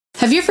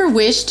Have you ever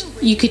wished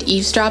you could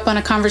eavesdrop on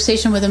a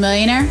conversation with a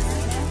millionaire?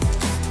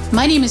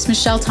 My name is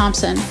Michelle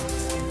Thompson.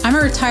 I'm a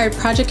retired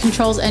project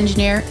controls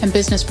engineer and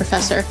business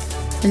professor,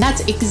 and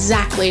that's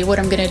exactly what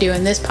I'm going to do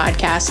in this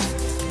podcast.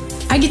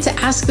 I get to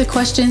ask the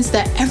questions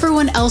that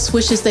everyone else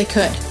wishes they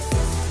could.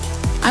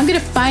 I'm going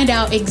to find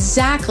out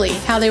exactly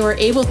how they were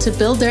able to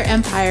build their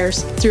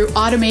empires through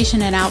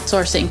automation and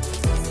outsourcing.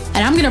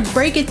 And I'm going to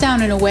break it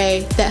down in a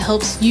way that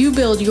helps you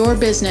build your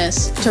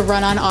business to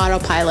run on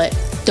autopilot.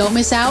 Don't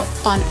miss out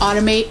on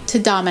Automate to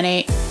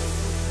Dominate.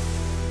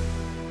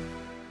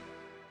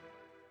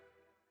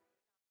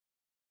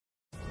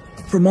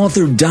 From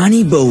author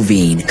Donnie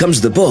Bovine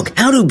comes the book,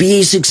 How to Be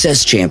a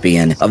Success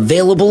Champion,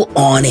 available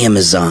on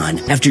Amazon.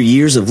 After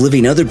years of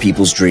living other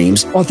people's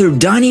dreams, author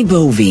Donnie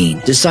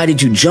Bovine decided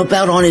to jump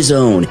out on his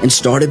own and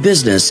start a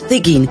business,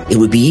 thinking it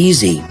would be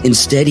easy.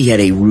 Instead, he had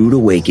a rude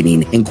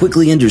awakening and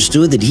quickly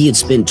understood that he had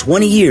spent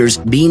 20 years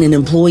being an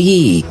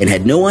employee and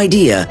had no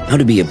idea how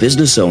to be a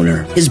business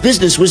owner. His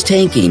business was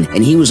tanking,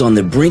 and he was on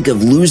the brink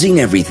of losing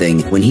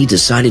everything when he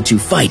decided to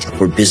fight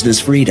for business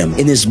freedom.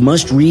 In this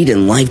must-read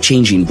and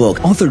life-changing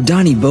book, author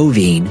Donnie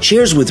Bovine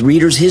shares with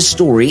readers his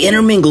story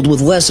intermingled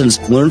with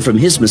lessons learned from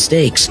his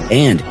mistakes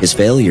and his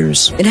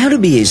failures. In How to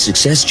Be a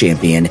Success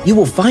Champion, you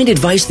will find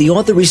advice the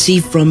author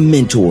received from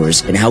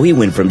mentors and how he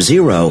went from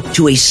zero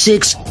to a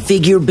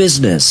six-figure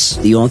business.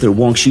 The author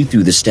walks you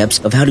through the steps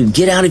of how to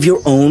get out of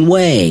your own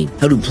way,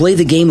 how to play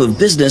the game of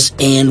business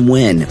and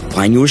win,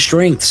 find your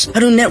strengths,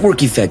 how to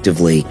network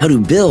effectively, how to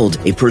build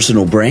a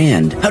personal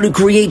brand, how to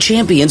create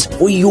champions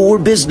for your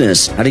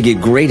business, how to get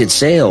great at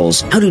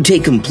sales, how to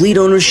take complete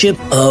ownership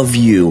of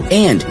you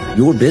and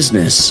your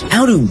business.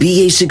 How to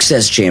Be a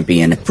Success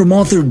Champion from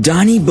author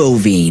Donnie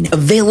Bovine,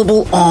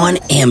 available on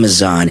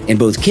Amazon in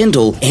both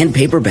Kindle and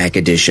paperback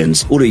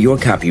editions. Order your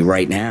copy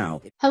right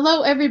now.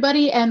 Hello,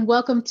 everybody, and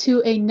welcome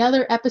to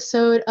another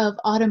episode of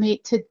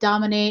Automate to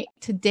Dominate.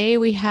 Today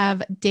we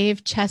have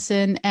Dave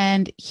Chesson,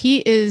 and he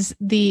is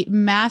the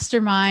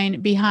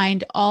mastermind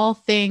behind all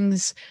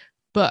things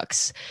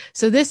books.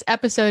 So this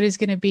episode is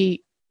going to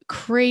be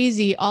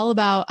crazy, all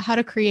about how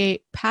to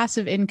create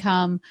passive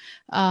income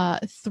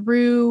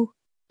through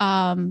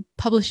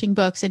publishing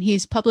books. And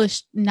he's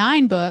published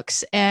 9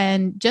 books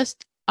and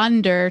just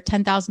under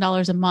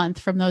 $10,000 a month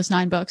from those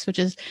 9 books, which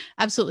is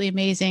absolutely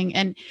amazing.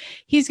 And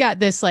he's got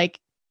this like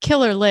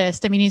killer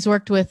list. I mean, he's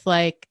worked with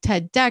like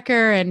Ted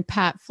Decker and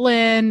Pat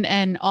Flynn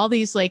and all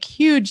these like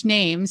huge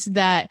names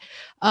that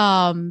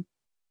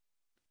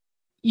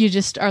you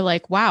just are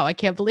like, wow, I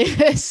can't believe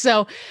this.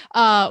 So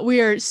we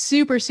are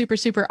super, super,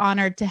 super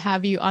honored to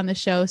have you on the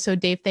show. So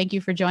Dave, thank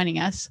you for joining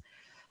us.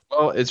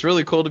 Well, it's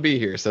really cool to be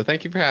here. So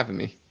thank you for having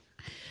me.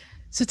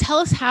 So tell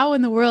us how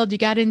in the world you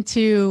got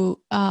into,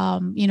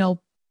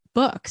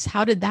 books.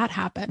 How did that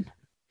happen?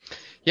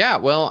 Yeah,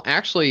 well,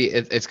 actually,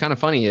 it's kind of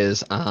funny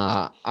is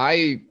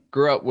I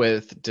grew up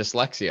with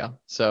dyslexia.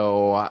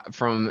 So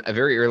from a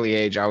very early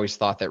age, I always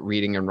thought that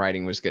reading and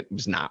writing was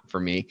not for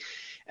me.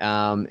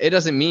 It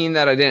doesn't mean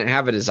that I didn't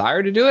have a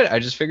desire to do it. I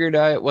just figured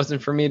it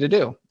wasn't for me to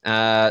do.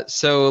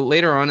 So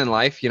later on in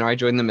life, I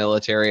joined the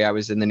military. I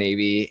was in the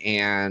Navy,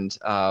 and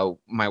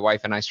my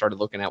wife and I started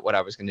looking at what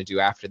I was going to do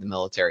after the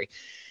military.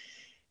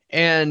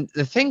 And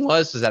the thing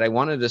was that I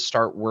wanted to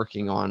start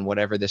working on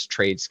whatever this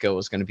trade skill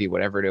was going to be,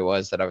 whatever it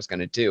was that I was going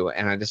to do.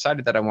 And I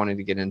decided that I wanted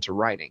to get into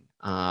writing.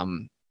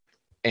 And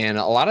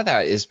a lot of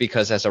that is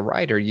because as a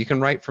writer, you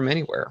can write from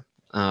anywhere.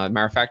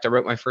 Matter of fact, I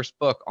wrote my first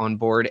book on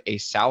board a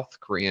South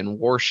Korean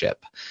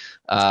warship.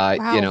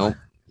 Wow.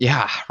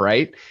 Yeah,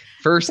 right.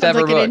 First Sounds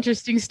ever like book. An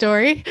interesting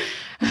story.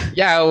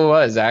 Yeah, it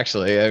was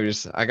actually.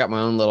 I got my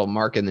own little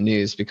mark in the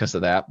news because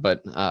of that,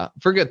 but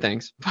for good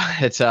things.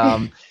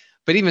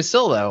 But even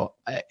still, though,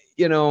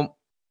 the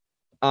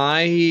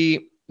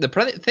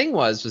thing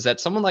was that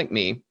someone like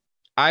me,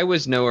 I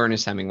was no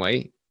Ernest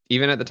Hemingway.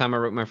 Even at the time I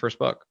wrote my first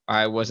book,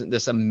 I wasn't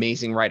this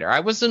amazing writer.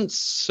 I wasn't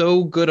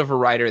so good of a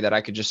writer that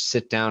I could just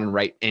sit down and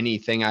write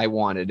anything I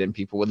wanted and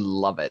people would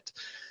love it.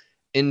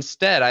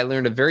 Instead, I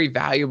learned a very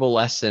valuable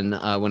lesson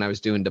when I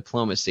was doing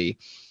diplomacy.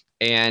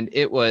 And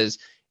it was,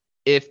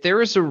 if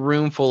there is a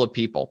room full of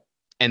people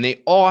and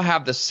they all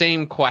have the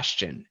same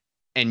question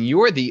and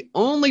you're the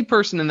only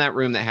person in that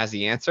room that has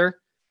the answer,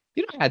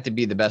 you don't have to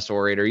be the best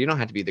orator. You don't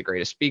have to be the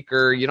greatest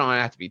speaker. You don't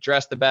have to be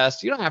dressed the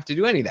best. You don't have to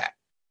do any of that.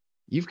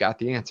 You've got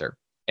the answer.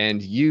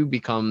 And you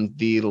become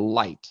the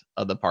light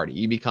of the party.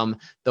 You become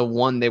the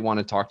one they want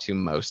to talk to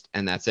most,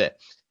 and that's it.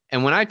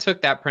 And when I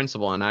took that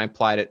principle and I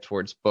applied it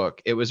towards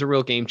book, it was a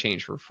real game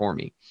changer for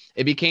me.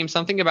 It became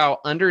something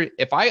about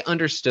if I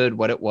understood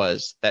what it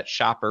was that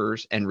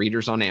shoppers and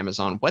readers on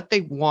Amazon, what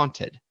they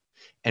wanted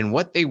and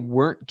what they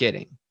weren't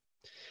getting,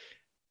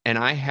 and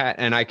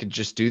I could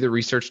just do the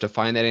research to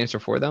find that answer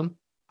for them,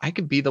 I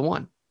could be the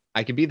one.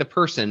 I could be the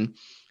person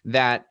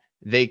that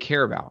they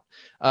care about.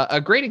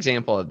 A great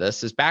example of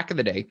this is back in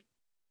the day,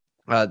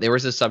 there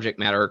was a subject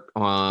matter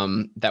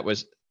that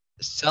was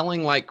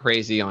selling like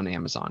crazy on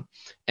Amazon.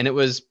 And it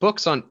was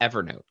books on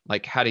Evernote,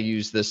 like how to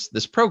use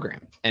this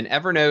program. And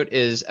Evernote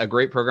is a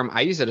great program.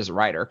 I use it as a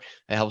writer.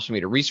 It helps me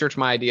to research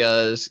my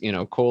ideas,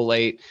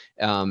 collate,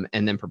 and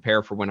then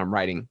prepare for when I'm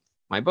writing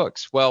my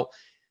books. Well,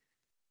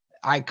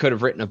 I could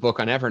have written a book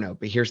on Evernote,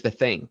 but here's the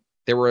thing.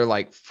 There were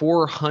like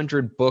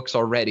 400 books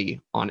already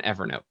on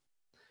Evernote.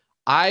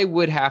 I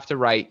would have to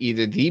write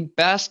either the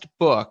best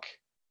book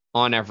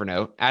on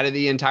Evernote out of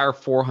the entire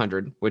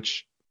 400,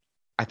 which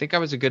I think I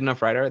was a good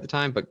enough writer at the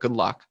time, but good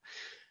luck.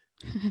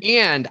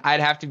 And I'd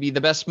have to be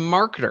the best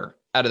marketer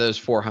out of those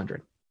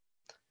 400.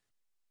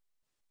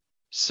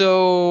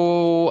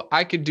 So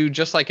I could do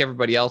just like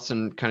everybody else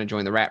and kind of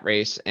join the rat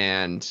race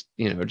and,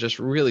 just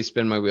really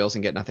spin my wheels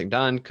and get nothing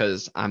done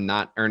because I'm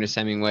not Ernest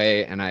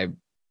Hemingway and I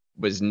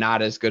was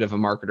not as good of a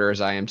marketer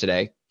as I am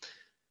today.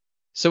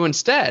 So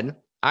instead,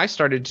 I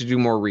started to do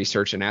more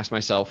research and ask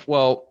myself,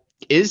 well,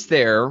 is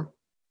there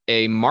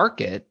a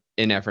market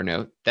in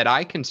Evernote that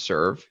I can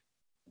serve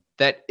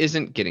that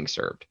isn't getting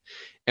served?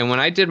 And when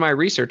I did my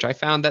research, I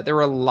found that there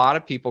were a lot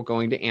of people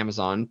going to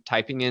Amazon,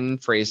 typing in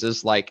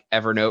phrases like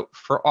Evernote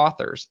for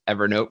authors,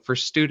 Evernote for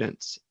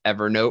students,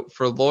 Evernote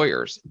for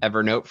lawyers,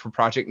 Evernote for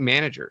project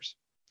managers.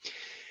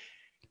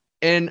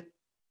 And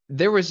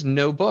there was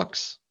no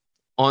books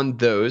on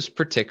those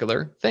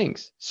particular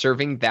things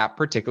serving that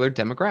particular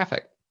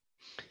demographic.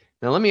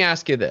 Now, let me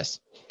ask you this.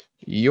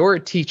 You're a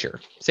teacher.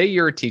 Say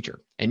you're a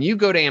teacher and you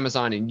go to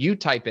Amazon and you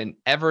type in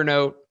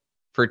Evernote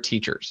for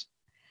teachers.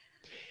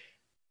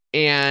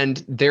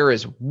 And there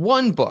is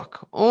one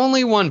book,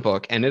 only one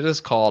book, and it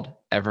is called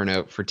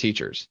Evernote for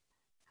Teachers.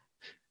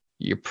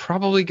 You're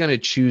probably going to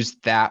choose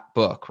that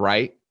book,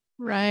 right?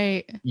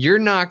 Right. You're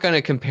not going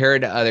to compare it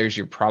to others.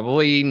 You're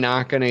probably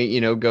not going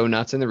to, go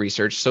nuts in the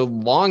research. So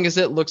long as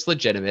it looks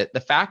legitimate,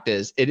 the fact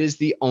is it is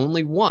the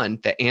only one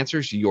that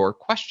answers your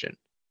question.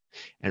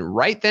 And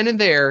right then and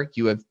there,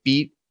 you have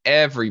beat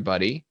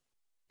everybody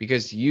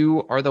because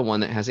you are the one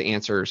that has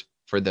answers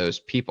for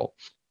those people.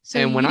 So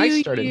and when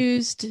I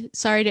started,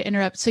 sorry to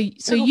interrupt. So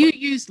you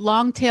used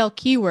long tail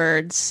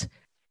keywords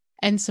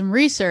and some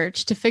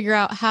research to figure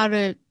out how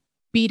to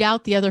beat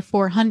out the other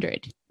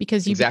 400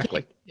 because you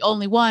became the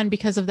only one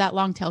because of that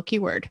long tail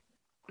keyword.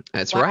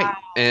 That's right.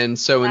 And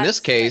so in this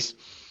case,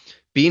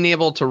 being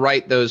able to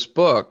write those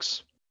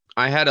books,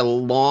 I had a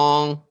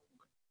long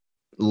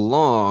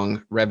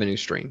revenue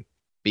stream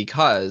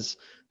because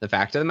the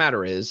fact of the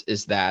matter is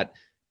that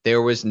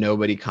there was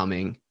nobody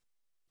coming.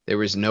 There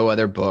was no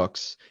other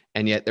books.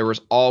 And yet there was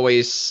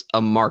always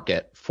a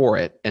market for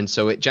it. And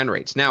so it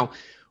generates. Now,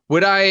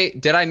 did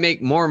I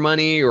make more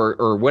money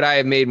or would I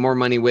have made more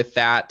money with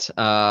that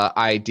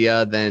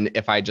idea than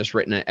if I just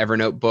written an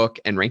Evernote book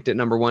and ranked it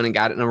number one and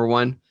got it number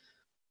one?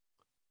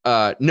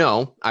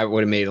 No, I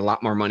would have made a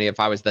lot more money if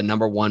I was the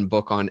number one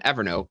book on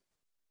Evernote.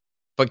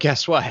 But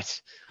guess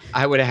what?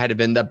 I would have had to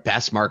been the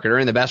best marketer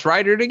and the best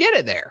writer to get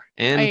it there.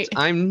 And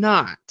I'm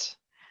not.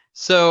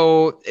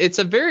 So it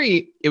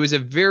was a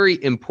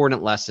very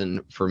important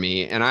lesson for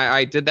me. And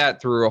I did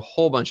that through a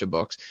whole bunch of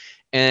books.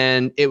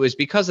 And it was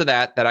because of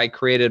that I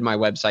created my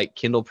website,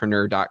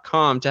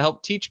 kindlepreneur.com, to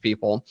help teach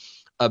people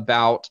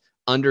about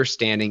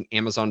understanding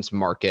Amazon's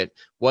market,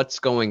 what's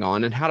going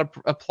on, and how to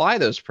apply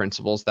those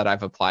principles that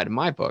I've applied in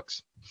my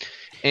books.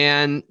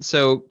 And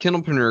so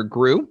Kindlepreneur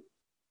grew.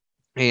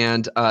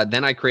 And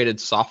then I created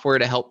software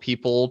to help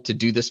people to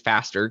do this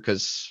faster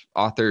because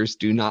authors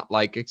do not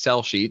like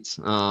Excel sheets,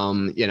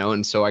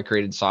 and so I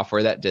created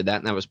software that did that,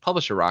 and that was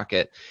Publisher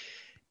Rocket.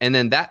 And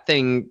then that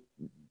thing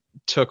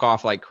took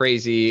off like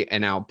crazy,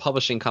 and now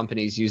publishing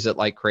companies use it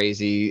like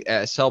crazy.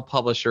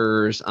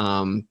 Self-publishers,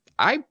 I'm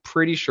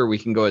pretty sure we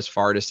can go as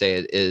far to say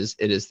it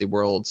is the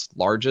world's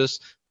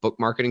largest book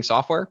marketing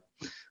software.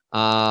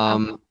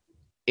 And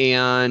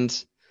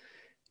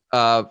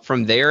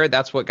from there,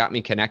 that's what got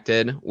me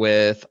connected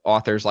with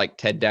authors like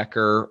Ted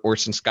Decker,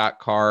 Orson Scott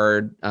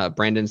Card,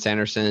 Brandon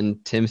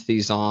Sanderson, Timothy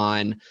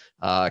Zahn,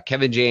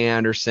 Kevin J.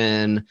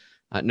 Anderson.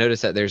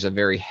 Notice that there's a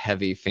very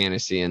heavy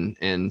fantasy and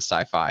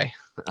sci-fi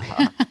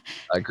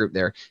group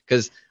there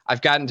because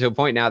I've gotten to a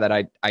point now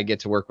that I get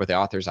to work with the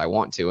authors I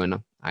want to,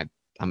 and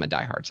I'm a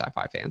diehard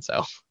sci-fi fan.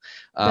 So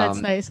that's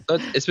nice. So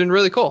it's been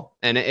really cool.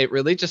 And it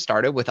really just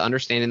started with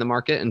understanding the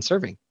market and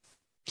serving.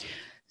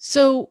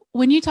 So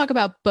when you talk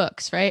about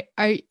books, right?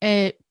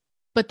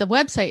 But the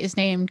website is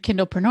named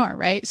Kindlepreneur,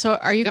 right? So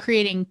are you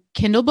creating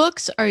Kindle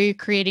books? Are you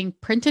creating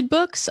printed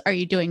books? Are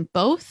you doing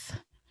both?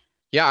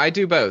 Yeah, I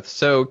do both.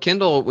 So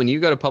Kindle, when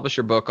you go to publish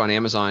your book on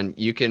Amazon,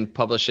 you can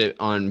publish it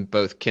on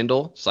both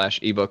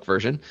Kindle/ebook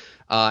version.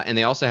 And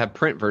they also have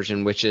print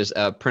version, which is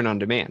a print on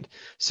demand.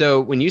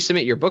 So when you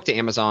submit your book to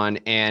Amazon,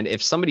 and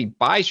if somebody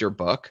buys your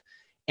book,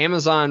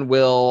 Amazon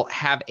will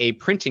have a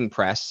printing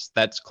press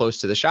that's close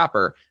to the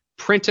shopper,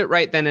 print it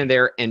right then and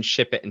there and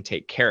ship it and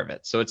take care of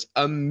it. So it's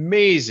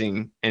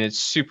amazing and it's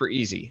super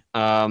easy.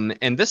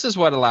 And this is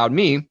what allowed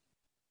me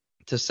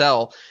to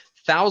sell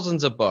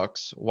thousands of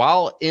books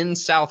while in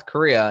South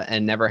Korea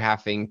and never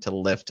having to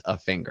lift a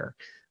finger.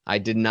 I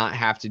did not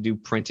have to do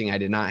printing. I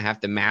did not have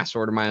to mass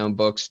order my own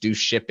books, do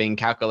shipping,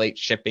 calculate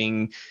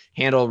shipping,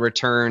 handle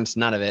returns,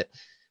 none of it.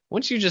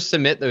 Once you just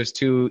submit those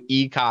 2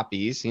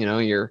 e-copies, you know,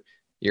 your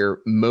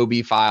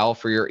Mobi file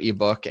for your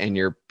ebook and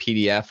your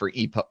PDF or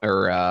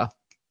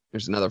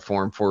there's another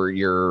form for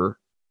your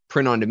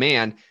print on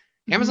demand,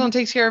 Amazon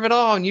takes care of it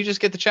all, and you just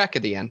get the check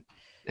at the end.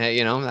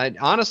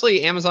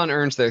 Honestly, Amazon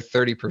earns their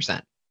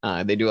 30%.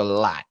 They do a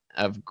lot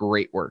of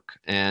great work,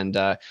 and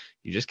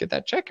you just get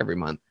that check every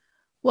month.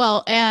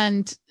 Well,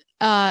 and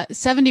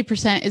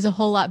 70% is a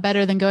whole lot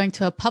better than going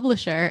to a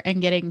publisher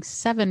and getting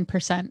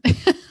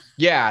 7%.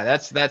 Yeah,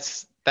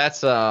 that's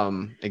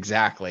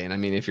exactly. And I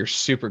mean, if you're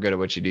super good at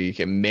what you do, you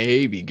can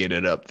maybe get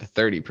it up to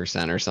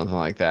 30% or something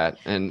like that.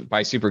 And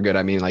by super good,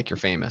 I mean like you're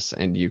famous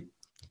and you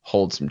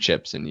hold some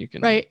chips and you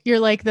can. Right. You're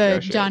like the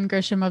John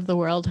Grisham of the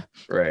world.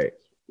 Right.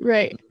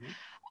 Right.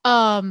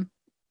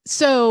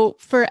 So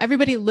for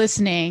everybody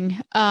listening,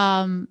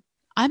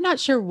 I'm not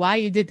sure why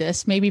you did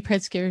this. Maybe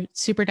Pritzker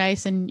super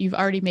nice and you've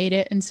already made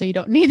it, and so you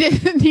don't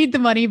need the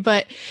money.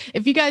 But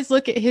if you guys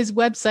look at his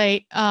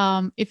website,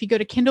 if you go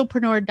to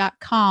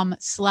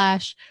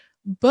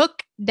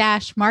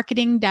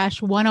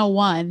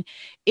kindlepreneur.com/book-marketing-101,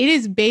 it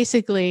is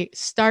basically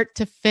start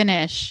to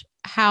finish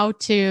how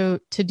to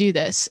do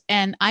this.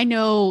 And I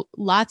know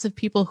lots of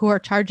people who are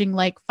charging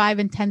like $5,000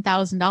 and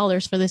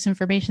 $10,000 for this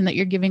information that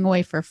you're giving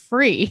away for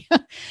free.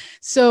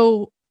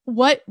 So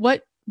what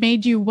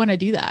made you want to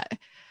do that?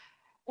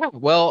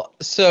 Well,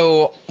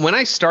 so when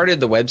I started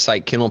the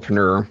website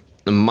Kindlepreneur,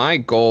 my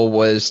goal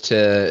was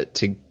to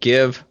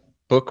give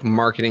book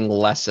marketing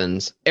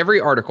lessons.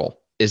 Every article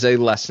is a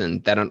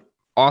lesson that an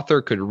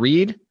author could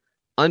read,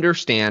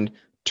 understand,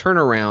 turn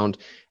around,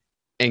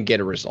 and get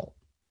a result.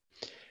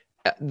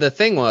 The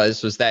thing was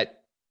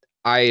that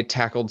I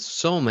tackled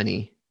so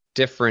many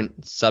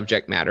different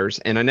subject matters,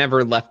 and I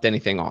never left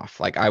anything off.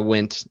 Like, I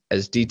went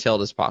as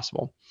detailed as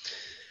possible.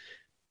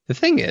 The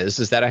thing is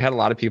that I had a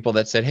lot of people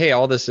that said, hey,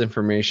 all this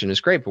information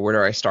is great, but where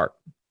do I start?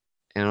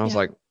 And I was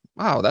like,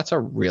 wow, that's a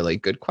really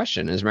good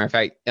question. As a matter of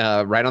fact,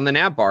 right on the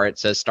nav bar, it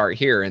says start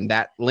here. And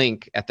that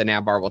link at the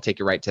nav bar will take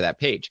you right to that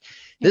page.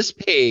 This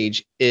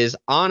page is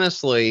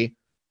honestly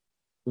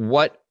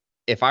what,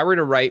 if I were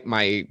to write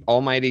my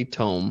almighty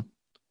tome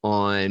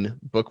on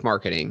book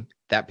marketing,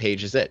 that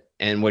page is it.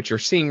 And what you're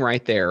seeing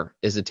right there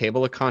is a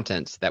table of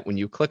contents that when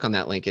you click on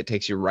that link, it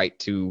takes you right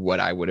to what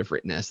I would have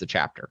written as the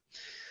chapter.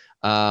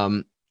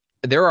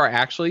 There are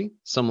actually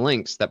some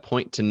links that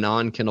point to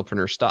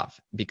non-Kindlepreneur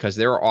stuff because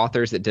there are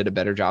authors that did a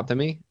better job than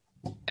me.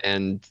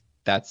 And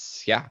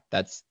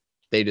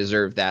they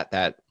deserve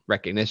that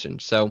recognition.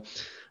 So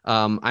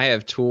I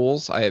have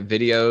tools, I have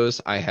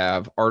videos, I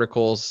have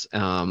articles,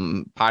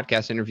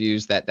 podcast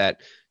interviews that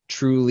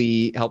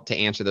truly help to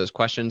answer those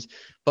questions.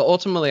 But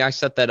ultimately, I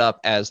set that up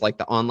as like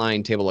the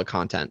online table of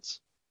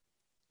contents.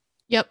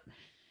 Yep.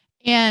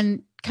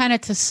 And kind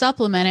of to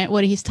supplement it,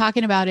 what he's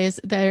talking about is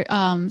there.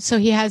 So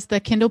he has the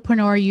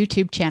Kindlepreneur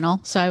YouTube channel.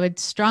 So I would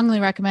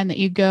strongly recommend that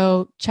you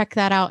go check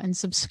that out and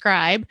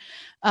subscribe.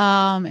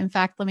 In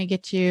fact, let me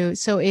get you.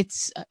 So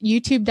it's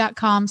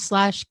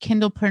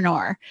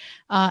youtube.com/Kindlepreneur.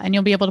 And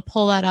you'll be able to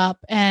pull that up.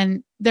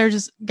 And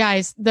there's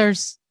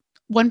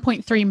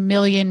 1.3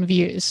 million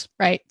views,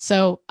 right?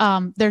 So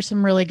there's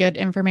some really good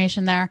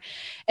information there.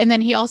 And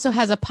then he also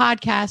has a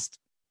podcast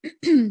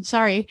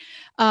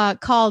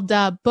called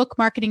Book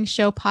Marketing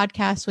Show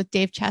Podcast with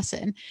Dave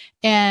Chesson.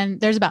 And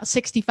there's about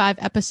 65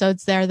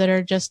 episodes there that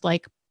are just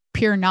like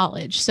pure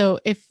knowledge. So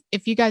if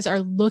you guys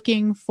are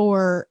looking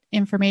for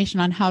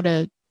information on how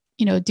to,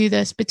 do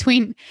this,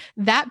 between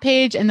that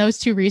page and those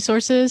two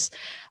resources,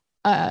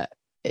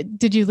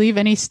 did you leave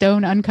any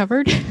stone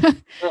uncovered?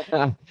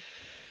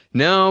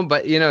 No,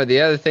 but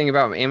the other thing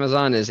about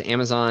Amazon is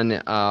Amazon,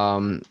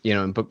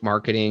 in book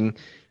marketing,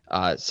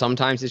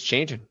 sometimes it's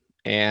changing.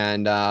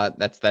 And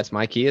that's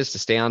my key, is to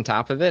stay on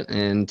top of it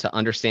and to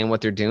understand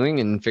what they're doing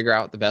and figure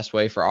out the best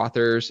way for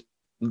authors,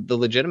 the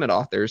legitimate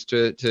authors,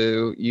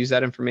 to use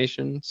that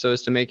information so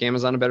as to make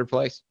Amazon a better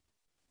place.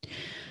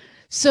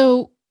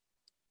 So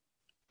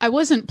I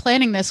wasn't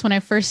planning this when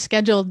I first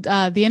scheduled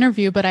the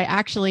interview, but I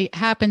actually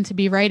happen to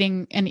be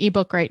writing an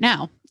ebook right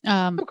now.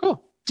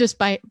 Cool. Just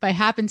by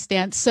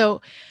happenstance.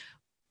 So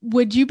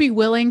would you be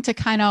willing to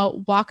kind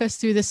of walk us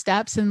through the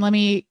steps and let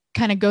me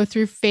kind of go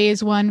through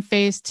phase 1,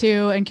 phase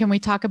 2, and can we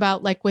talk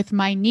about, like, with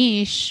my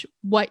niche,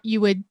 what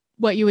you would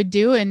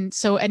do, and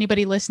so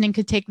anybody listening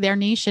could take their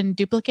niche and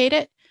duplicate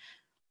it?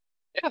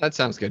 Yeah, that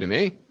sounds good to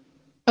me.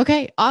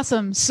 Okay,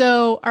 awesome.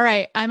 So, all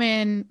right, I'm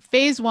in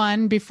phase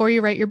 1 before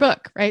you write your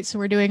book, right? So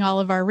we're doing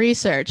all of our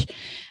research.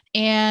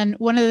 And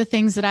one of the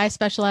things that I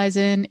specialize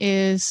in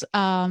is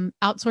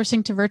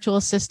outsourcing to virtual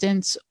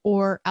assistants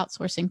or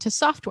outsourcing to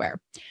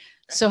software.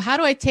 So how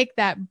do I take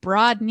that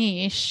broad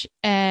niche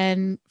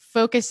and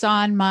focus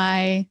on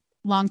my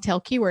long tail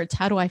keywords?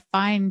 How do I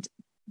find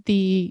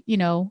the,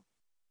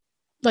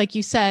 like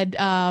you said,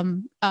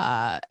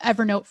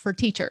 Evernote for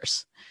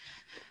teachers?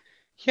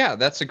 Yeah,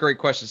 that's a great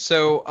question.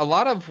 So a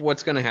lot of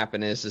what's going to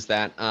happen is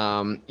that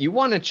you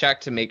want to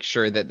check to make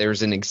sure that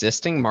there's an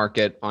existing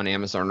market on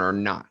Amazon or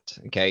not.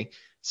 Okay.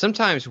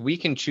 Sometimes we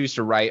can choose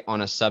to write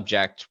on a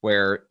subject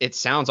where it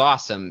sounds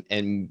awesome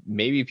and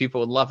maybe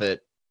people would love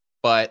it,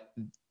 but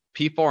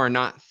people are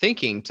not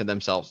thinking to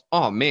themselves,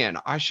 oh man,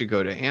 I should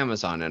go to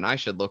Amazon and I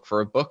should look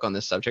for a book on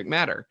this subject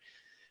matter.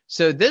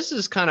 So this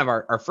is kind of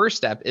our first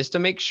step, is to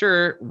make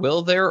sure,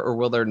 will there or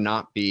will there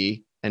not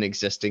be an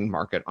existing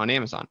market on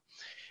Amazon?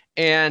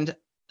 And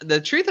the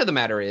truth of the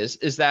matter is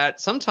that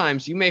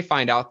sometimes you may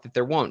find out that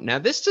there won't. Now,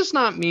 this does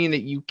not mean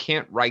that you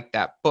can't write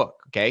that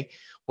book, okay?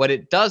 What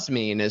it does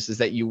mean is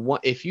that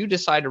if you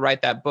decide to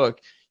write that book,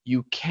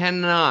 you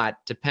cannot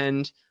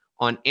depend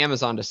on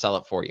Amazon to sell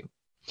it for you.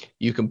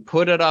 You can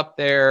put it up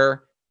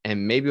there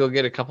and maybe you'll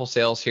get a couple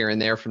sales here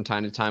and there from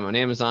time to time on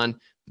Amazon.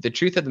 But the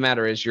truth of the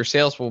matter is your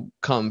sales will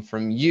come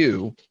from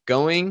you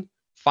going,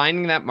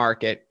 finding that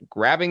market,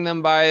 grabbing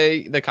them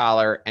by the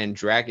collar and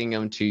dragging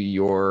them to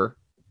your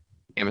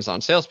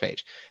Amazon sales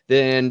page.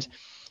 And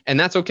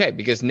that's okay,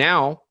 because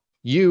now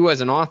you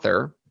as an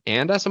author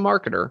and as a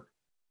marketer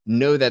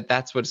know that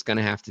that's what it's going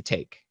to have to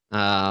take.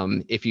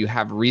 If you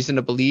have reason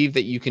to believe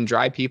that you can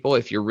drive people,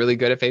 if you're really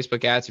good at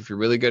Facebook ads, if you're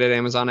really good at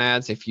Amazon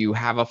ads, if you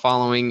have a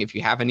following, if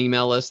you have an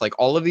email list, like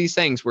all of these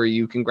things where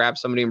you can grab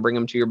somebody and bring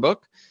them to your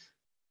book,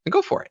 then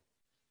go for it.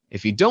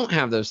 If you don't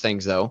have those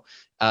things though,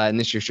 and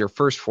this is your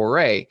first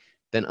foray,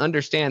 then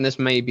understand this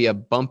may be a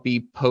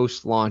bumpy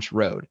post-launch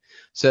road.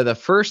 So the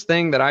first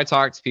thing that I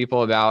talk to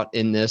people about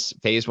in this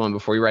phase one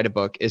before you write a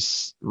book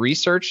is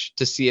research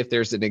to see if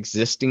there's an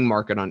existing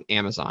market on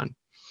Amazon.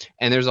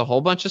 And there's a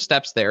whole bunch of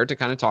steps there to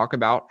kind of talk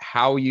about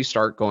how you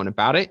start going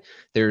about it.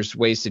 There's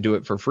ways to do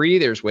it for free.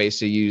 There's ways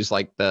to use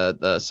like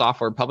the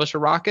software publisher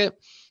rocket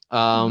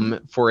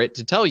for it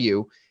to tell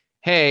you,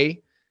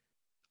 hey,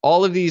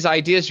 all of these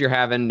ideas you're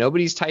having,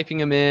 nobody's typing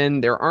them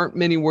in. There aren't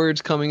many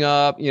words coming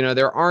up.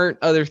 There aren't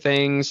other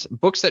things.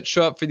 Books that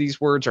show up for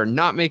these words are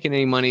not making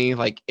any money.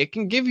 Like, it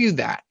can give you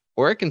that,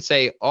 or it can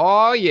say,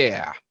 oh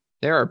yeah,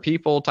 there are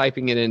people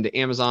typing it into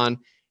Amazon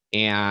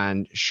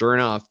and sure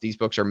enough, these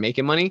books are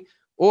making money.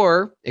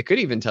 Or it could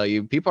even tell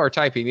you people are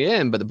typing it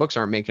in, but the books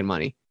aren't making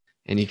money.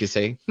 And you could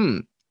say,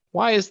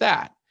 why is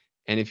that?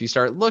 And if you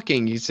start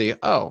looking, you say,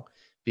 oh,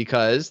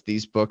 because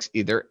these books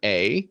either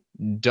A,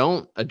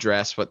 don't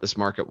address what this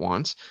market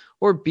wants,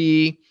 or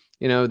B,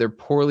 they're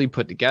poorly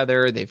put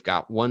together. They've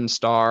got 1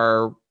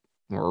 star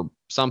or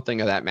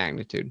something of that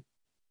magnitude.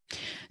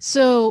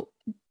 So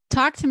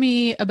talk to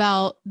me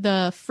about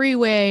the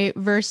freeway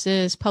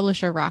versus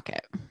publisher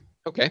rocket.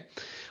 Okay.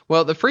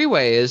 Well, the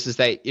freeway is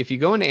that if you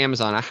go into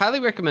Amazon, I highly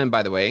recommend,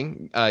 by the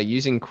way,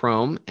 using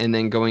Chrome and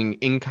then going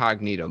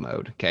incognito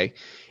mode. Okay.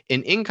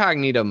 In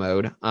incognito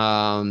mode,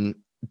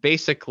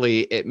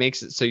 basically it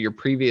makes it so your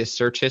previous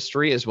search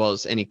history, as well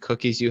as any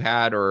cookies you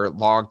had or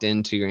logged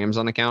into your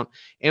Amazon account,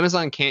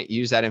 Amazon can't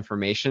use that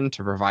information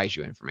to provide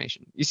you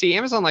information. You see,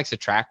 Amazon likes to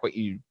track what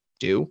you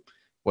do,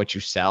 what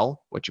you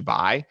sell, what you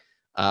buy,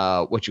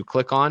 what you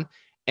click on,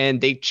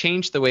 and they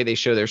change the way they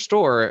show their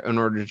store in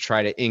order to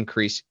try to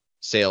increase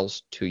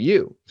sales to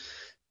you.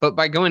 But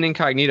by going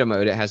incognito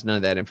mode, it has none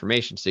of that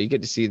information. So you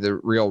get to see the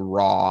real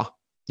raw,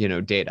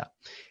 data.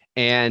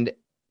 And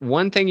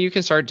one thing you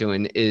can start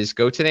doing is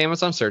go to the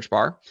Amazon search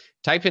bar,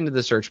 type into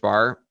the search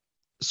bar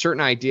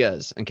certain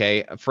ideas,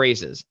 okay,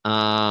 phrases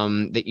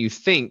that you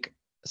think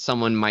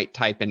someone might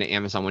type into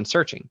Amazon when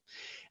searching.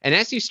 And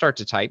as you start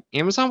to type,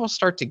 Amazon will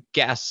start to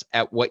guess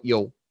at what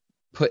you'll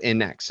put in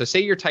next. So say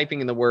you're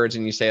typing in the words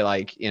and you say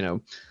like,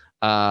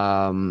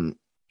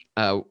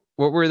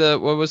 what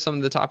was some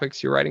of the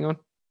topics you're writing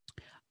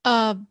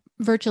on?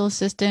 Virtual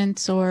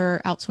assistants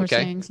or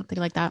outsourcing, something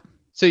like that.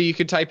 So you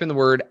could type in the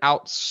word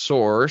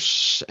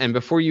outsource, and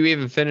before you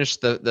even finish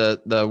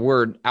the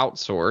word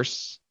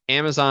outsource,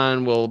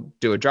 Amazon will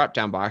do a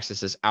drop-down box that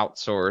says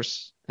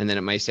outsource, and then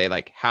it might say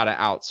like how to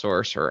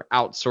outsource or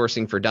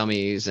outsourcing for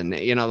dummies, and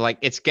like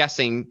it's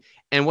guessing.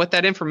 And what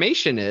that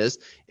information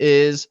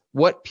is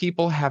what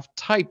people have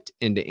typed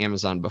into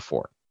Amazon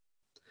before.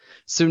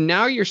 So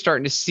now you're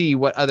starting to see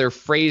what other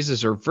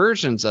phrases or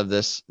versions of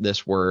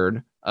this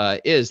word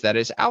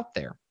is out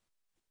there.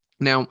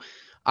 Now,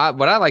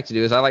 what I like to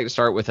do is I like to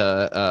start with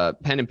a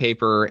pen and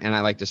paper, and I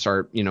like to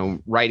start,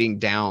 writing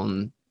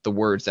down the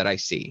words that I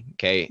see.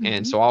 Okay. Mm-hmm.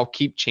 And so I'll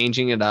keep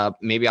changing it up.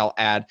 Maybe I'll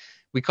add,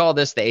 we call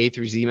this the A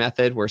through Z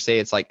method, where say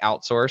it's like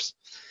outsource.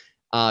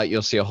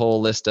 You'll see a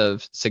whole list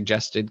of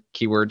suggested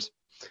keywords.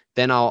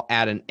 Then I'll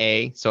add an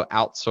A. So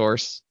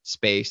outsource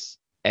space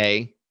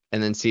A,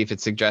 and then see if it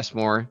suggests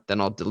more.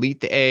 Then I'll delete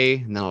the A,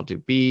 and then I'll do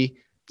B,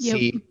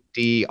 C,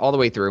 D, all the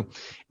way through.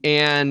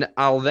 And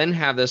I'll then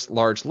have this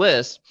large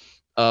list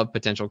of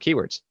potential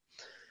keywords.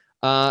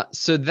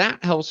 So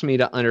that helps me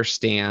to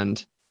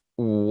understand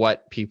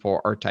what people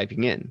are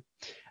typing in.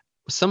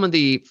 Some of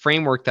the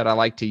framework that I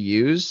like to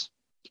use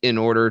in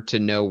order to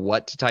know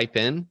what to type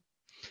in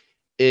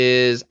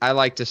is I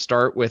like to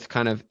start with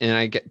kind of,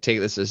 and take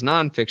this as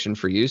nonfiction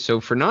for you. So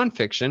for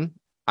nonfiction,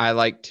 I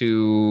like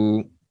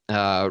to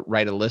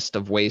write a list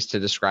of ways to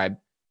describe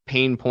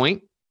pain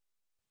point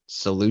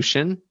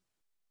solution,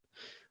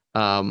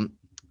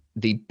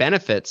 the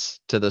benefits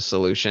to the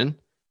solution,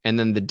 and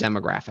then the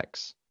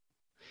demographics.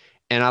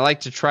 And I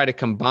like to try to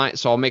combine.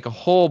 So I'll make a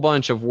whole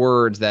bunch of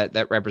words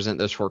that represent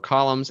those 4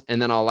 columns.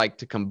 And then I'll like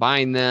to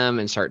combine them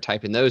and start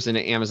typing those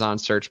into Amazon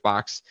search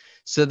box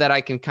so that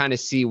I can kind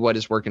of see what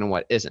is working and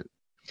what isn't.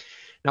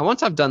 Now,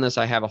 once I've done this,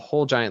 I have a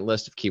whole giant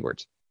list of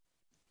keywords.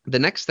 The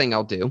next thing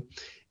I'll do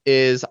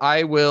is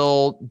I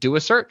will do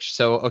a search.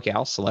 So, okay,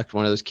 I'll select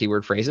one of those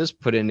keyword phrases,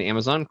 put it into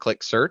Amazon,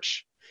 click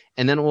search,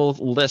 and then we'll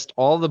list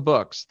all the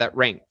books that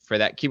rank for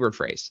that keyword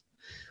phrase.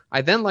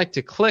 I then like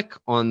to click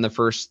on the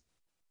first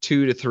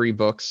 2 to 3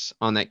 books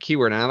on that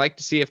keyword, and I like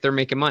to see if they're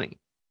making money.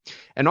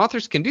 And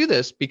authors can do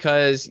this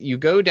because you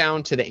go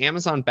down to the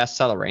Amazon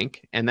bestseller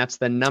rank, and that's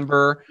the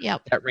number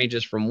that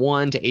ranges from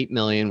 1 to 8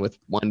 million, with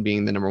 1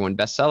 being the number 1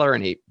 bestseller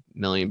and 8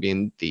 million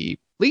being the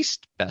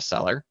least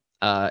bestseller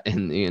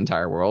in the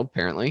entire world,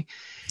 apparently.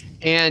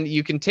 And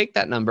you can take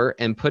that number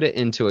and put it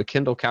into a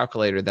Kindle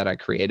calculator that I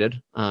created.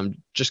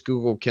 Just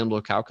Google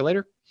Kindle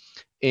calculator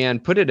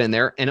and put it in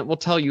there, and it will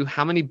tell you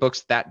how many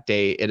books that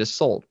day it has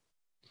sold.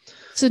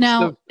 So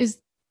now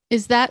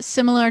is that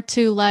similar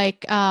to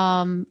like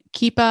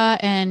Keepa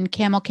and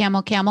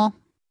Camel?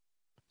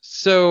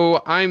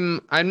 So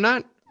I'm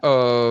not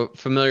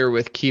familiar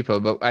with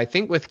Keepa, but I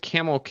think with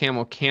Camel,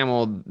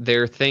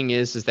 their thing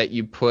is that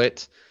you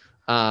put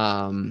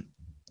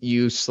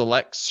you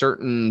select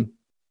certain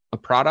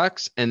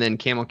products, and then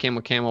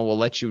Camel will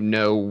let you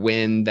know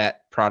when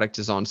that product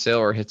is on sale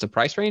or hits a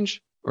price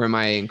range. Or am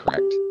I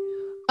incorrect?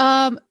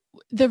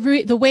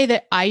 The way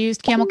that I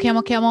used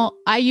Camel,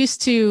 I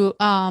used to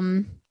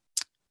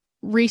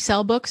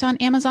resell books on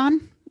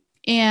Amazon.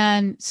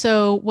 And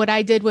so what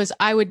I did was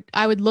I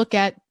would look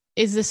at,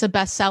 is this a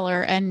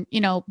bestseller? And,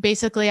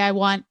 basically I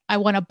want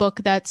a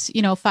book that's,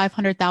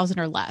 500,000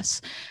 or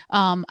less,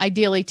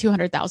 ideally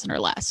 200,000 or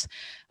less.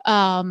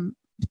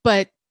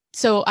 But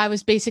so I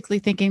was basically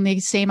thinking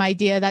the same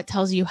idea that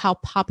tells you how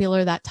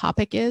popular that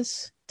topic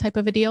is, type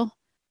of a deal.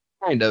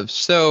 Kind of.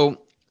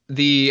 So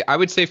I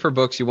would say for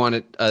books, you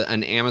want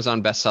an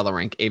Amazon bestseller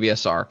rank,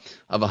 ABSR,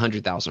 of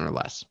 100,000 or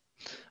less.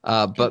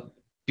 But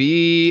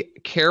be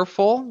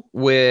careful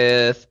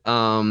with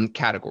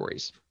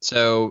categories.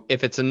 So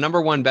if it's a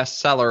number 1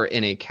 bestseller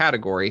in a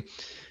category,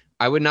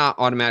 I would not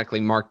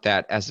automatically mark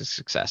that as a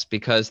success,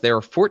 because there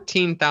are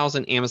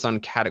 14,000 Amazon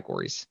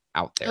categories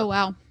out there. Oh,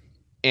 wow.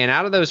 And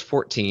out of those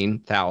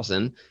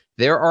 14,000,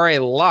 there are a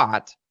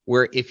lot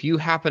where if you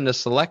happen to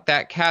select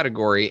that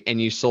category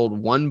and you sold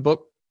 1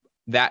 book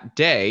that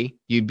day,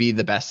 you'd be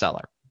the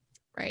bestseller.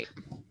 Right.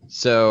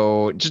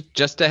 So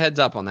just a heads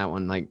up on that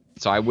one.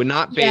 So I would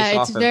not base off.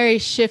 Yeah, it's very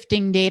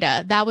shifting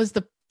data. That was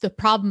the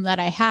problem that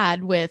I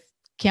had with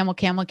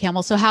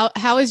Camel. So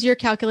how is your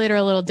calculator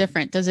a little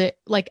different? Does it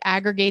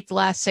aggregate the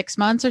last 6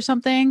 months or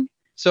something?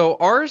 So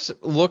ours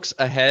looks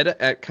ahead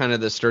at kind of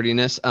the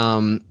sturdiness.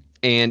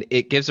 And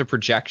it gives a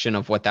projection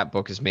of what that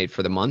book has made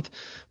for the month.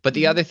 But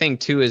the other thing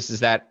too is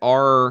that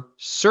our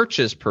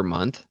searches per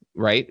month,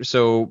 right?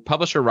 So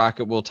Publisher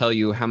Rocket will tell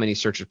you how many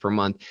searches per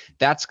month.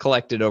 That's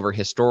collected over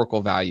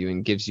historical value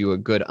and gives you a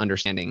good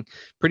understanding.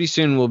 Pretty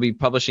soon we'll be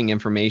publishing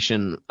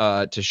information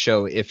to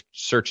show if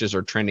searches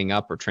are trending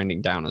up or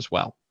trending down as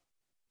well.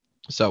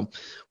 So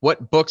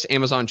what books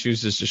Amazon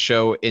chooses to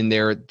show in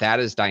there, that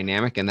is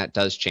dynamic and that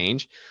does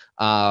change.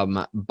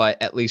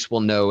 But at least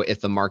we'll know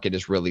if the market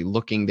is really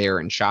looking there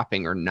and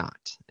shopping or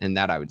not. And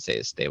that I would say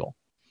is stable.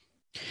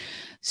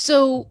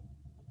 So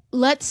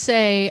let's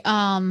say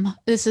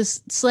this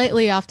is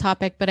slightly off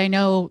topic, but I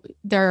know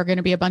there are going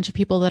to be a bunch of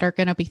people that are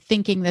going to be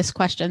thinking this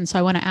question. So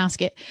I want to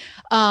ask it.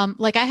 I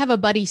have a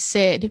buddy,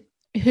 Sid,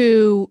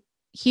 who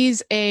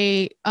he's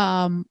a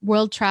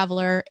world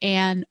traveler,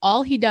 and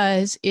all he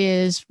does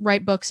is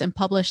write books and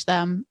publish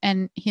them.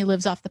 And he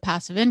lives off the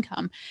passive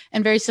income.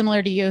 And very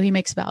similar to you, he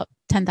makes about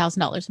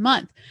 $10,000 a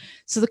month.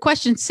 So the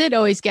question Sid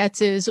always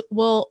gets is,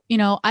 well,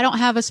 I don't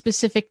have a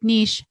specific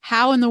niche.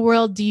 How in the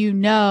world do you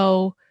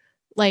know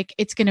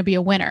it's going to be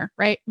a winner,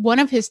 right? One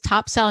of his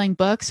top selling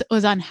books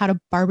was on how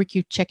to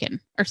barbecue chicken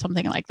or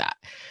something like that.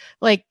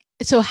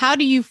 So how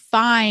do you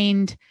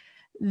find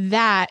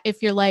that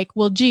if you're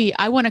well, gee,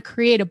 I want to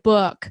create a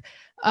book,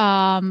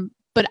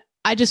 but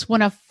I just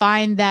want to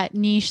find that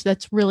niche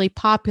that's really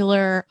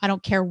popular. I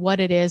don't care what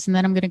it is. And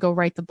then I'm going to go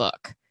write the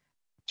book.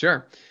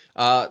 Sure.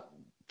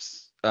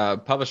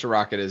 Publisher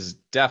Rocket is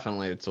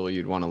definitely a tool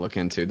you'd want to look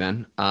into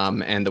then.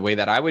 And the way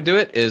that I would do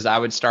it is I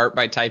would start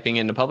by typing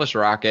into Publisher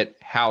Rocket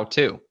how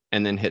to,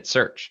 and then hit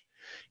search.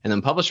 And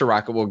then Publisher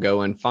Rocket will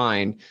go and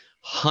find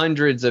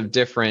hundreds of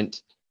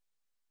different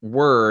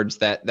words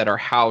that are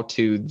how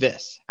to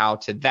this, how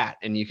to that.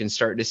 And you can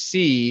start to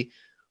see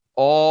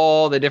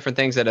all the different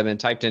things that have been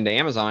typed into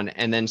Amazon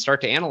and then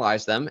start to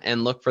analyze them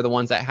and look for the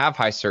ones that have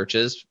high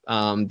searches,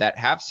 that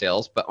have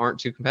sales, but aren't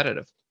too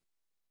competitive.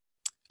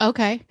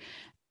 Okay.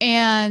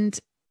 And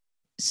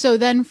so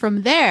then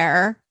from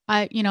there,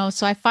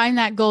 so I find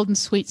that golden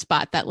sweet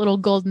spot, that little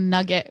golden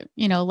nugget,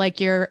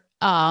 like your,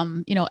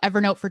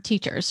 Evernote for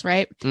teachers,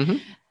 right? Mm-hmm.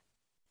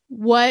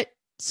 What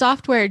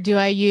software do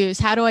I use?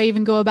 How do I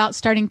even go about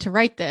starting to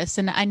write this?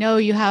 And I know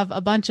you have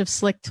a bunch of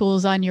slick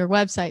tools on your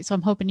website, so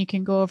I'm hoping you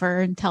can go over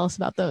and tell us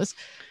about those.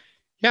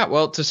 Yeah,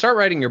 well, to start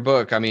writing your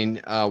book, I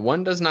mean,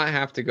 one does not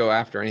have to go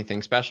after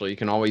anything special. You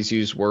can always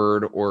use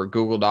Word or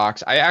Google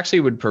Docs. I actually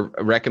would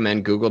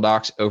recommend Google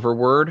Docs over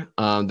Word.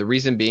 The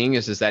reason being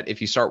is that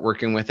if you start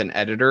working with an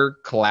editor,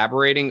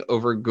 collaborating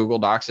over Google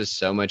Docs is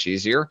so much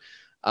easier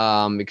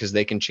because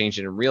they can change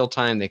it in real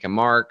time. They can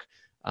mark.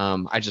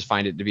 I just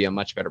find it to be a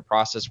much better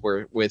process.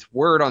 Where with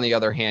Word, on the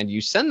other hand,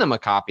 you send them a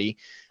copy,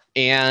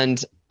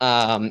 and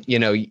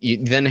you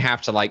then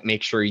have to like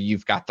make sure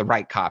you've got the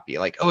right copy.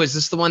 Like, oh, is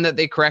this the one that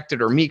they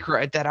corrected or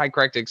that I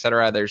corrected, et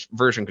cetera? There's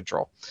version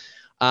control.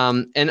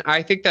 And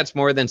I think that's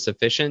more than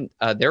sufficient.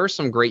 There are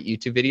some great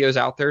YouTube videos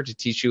out there to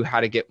teach you how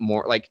to get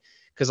more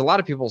because a lot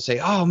of people say,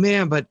 oh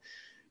man, but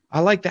I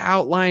like the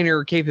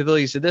outliner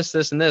capabilities of this,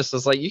 and this.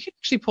 It's like, you can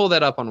actually pull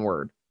that up on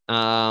Word.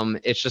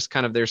 It's just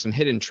kind of, there's some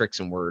hidden tricks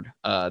in Word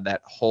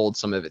that hold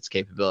some of its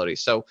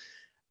capabilities. So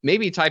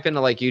maybe type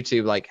into like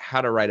YouTube, like how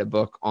to write a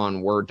book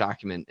on Word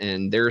document.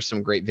 And there's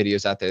some great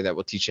videos out there that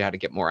will teach you how to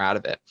get more out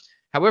of it.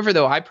 However,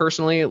 though, I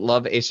personally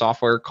love a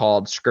software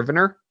called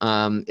Scrivener.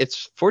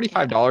 It's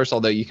 $45,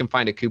 although you can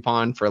find a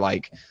coupon for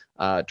like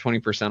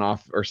 20%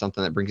 off or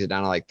something that brings it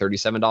down to like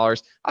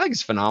 $37. I think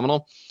it's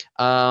phenomenal.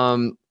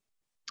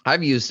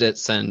 I've used it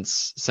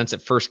since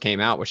it first came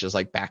out, which is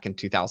like back in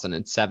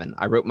 2007.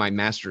 I wrote my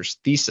master's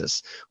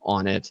thesis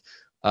on it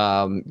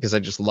because I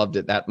just loved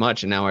it that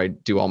much. And now I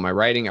do all my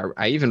writing.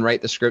 I even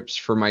write the scripts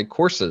for my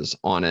courses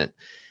on it.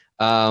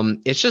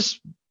 It's just,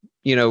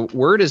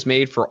 Word is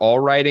made for all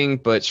writing,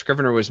 but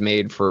Scrivener was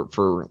made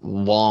for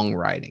long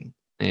writing.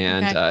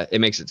 And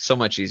it makes it so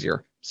much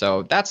easier.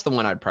 So that's the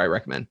one I'd probably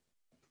recommend.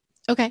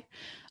 Okay,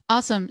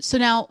 awesome. So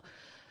now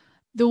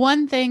the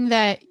one thing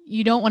that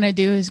you don't want to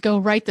do is go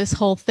write this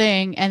whole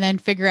thing and then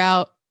figure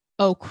out,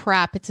 oh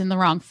crap, it's in the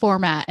wrong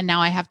format. And now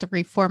I have to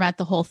reformat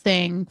the whole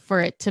thing for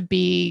it to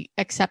be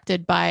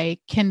accepted by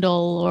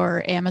Kindle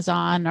or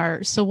Amazon.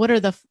 So what are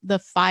the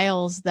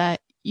files that,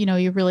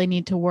 you really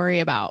need to worry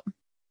about?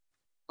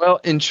 Well,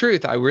 in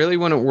truth, I really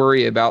wouldn't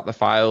worry about the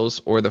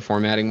files or the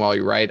formatting while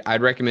you write.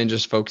 I'd recommend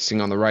just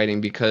focusing on the writing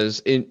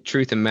because in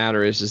truth and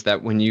matter is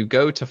that when you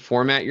go to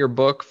format your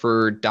book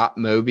for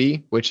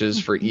 .mobi, which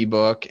is for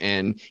ebook,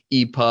 and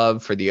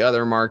EPUB for the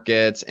other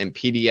markets, and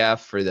PDF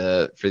for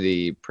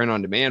the print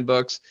on demand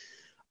books,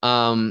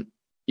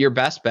 your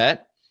best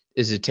bet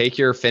is to take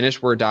your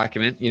finished Word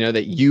document,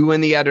 that you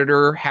and the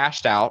editor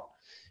hashed out,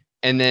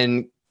 and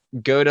then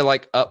go to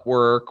like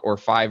Upwork or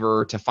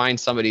Fiverr to find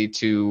somebody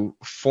to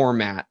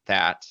format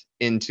that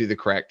into the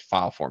correct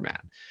file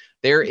format.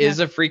 There is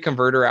a free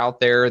converter out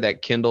there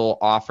that Kindle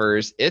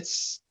offers.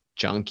 It's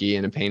junky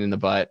and a pain in the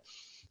butt.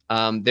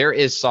 There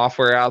is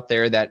software out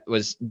there that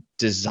was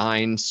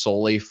designed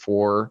solely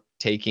for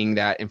taking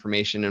that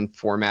information and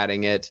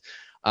formatting it.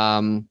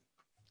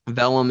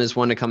 Vellum is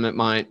one to come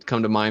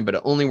to mind, but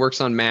it only works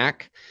on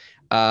Mac.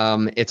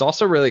 It's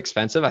also really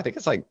expensive. I think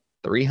it's like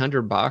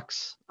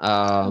 $300.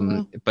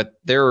 But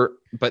there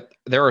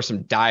are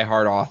some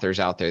diehard authors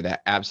out there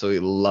that absolutely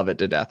love it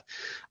to death.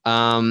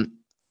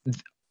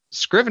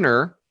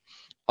 Scrivener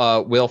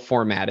will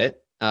format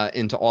it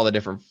into all the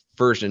different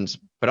versions,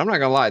 but I'm not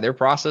gonna lie, their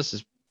process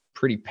is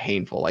pretty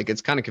painful. Like,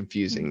 it's kind of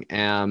confusing.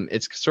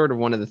 It's sort of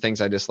one of the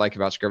things I dislike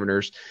about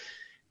Scriveners.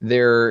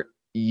 Their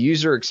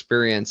user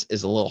experience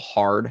is a little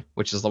hard,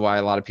 which is why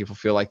a lot of people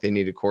feel like they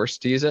need a course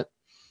to use it.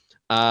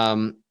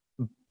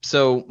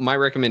 So my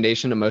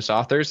recommendation to most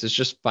authors is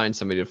just find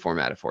somebody to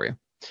format it for you.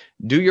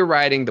 Do your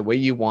writing the way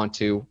you want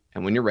to,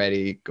 and when you're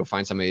ready, go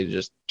find somebody to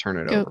just turn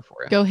it over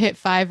for you. Go hit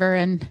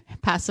Fiverr and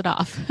pass it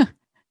off.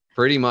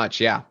 Pretty much,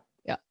 yeah.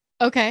 Yeah.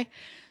 Okay.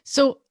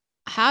 So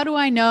how do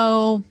I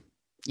know,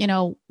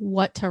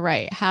 what to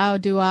write? How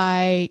do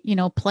I,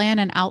 plan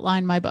and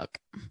outline my book?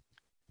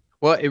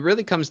 Well, it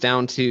really comes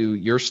down to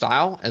your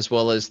style as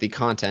well as the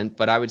content.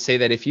 But I would say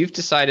that if you've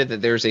decided that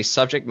there's a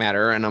subject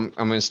matter, and I'm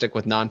going to stick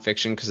with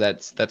nonfiction because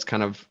that's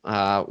kind of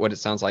what it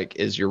sounds like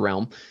is your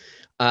realm.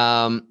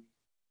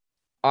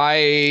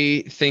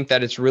 I think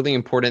that it's really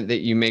important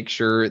that you make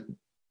sure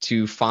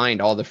to find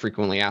all the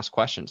frequently asked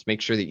questions. Make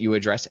sure that you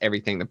address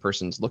everything the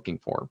person's looking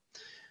for.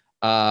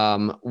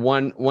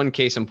 One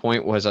case in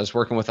point was I was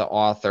working with an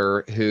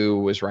author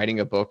who was writing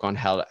a book on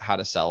how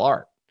to sell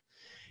art.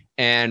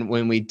 And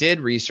when we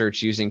did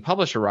research using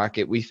Publisher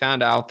Rocket, we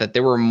found out that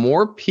there were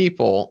more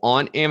people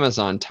on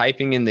Amazon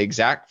typing in the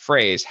exact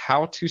phrase,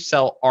 how to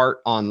sell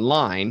art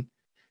online,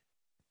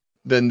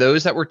 than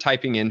those that were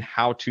typing in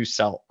how to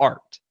sell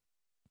art.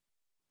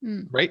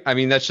 Right? I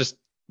mean, that's just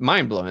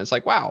mind blowing. It's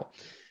like, wow.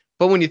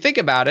 But when you think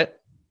about it,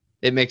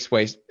 it makes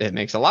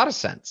a lot of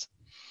sense.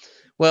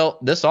 Well,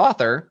 this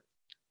author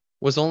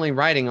was only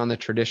writing on the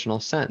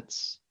traditional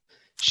sense.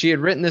 She had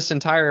written this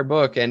entire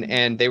book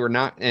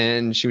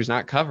and she was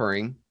not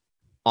covering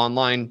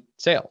online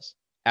sales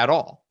at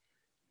all.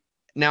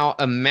 Now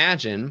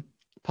imagine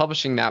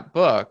publishing that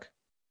book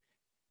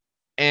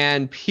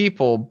and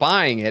people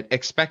buying it,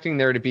 expecting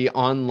there to be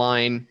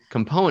online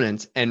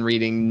components and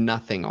reading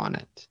nothing on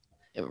it.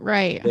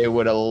 Right. They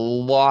would have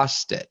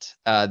lost it.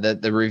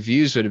 The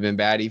reviews would have been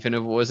bad, even if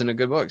it wasn't a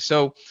good book.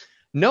 So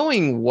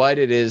knowing what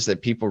it is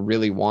that people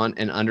really want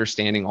and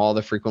understanding all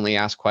the frequently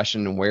asked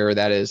questions and where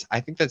that is, I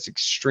think that's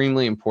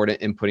extremely important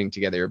in putting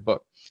together your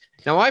book.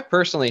 Now, I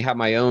personally have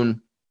my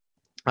own,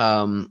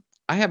 I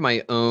have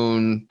my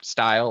own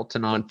style to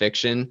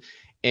nonfiction,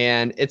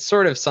 and it's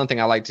sort of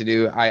something I like to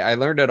do. I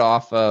learned it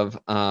off of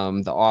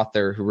the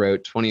author who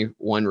wrote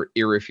 21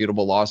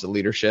 Irrefutable Laws of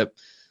Leadership.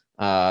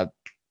 I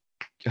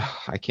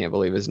can't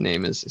believe his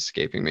name is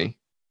escaping me.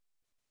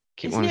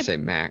 Keep wanting to say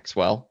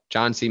Maxwell.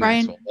 John C.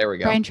 Maxwell. There we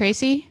go. Brian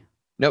Tracy?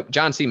 Nope,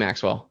 John C.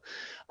 Maxwell.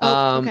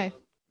 Okay.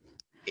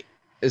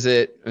 Is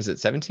it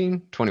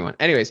 17? 21.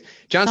 Anyways,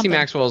 John C.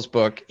 Maxwell's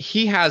book,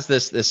 he has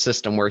this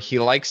system where he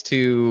likes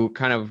to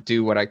kind of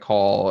do what I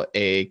call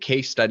a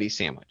case study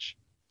sandwich.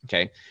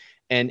 Okay.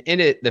 And in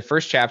it, the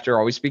first chapter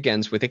always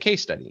begins with a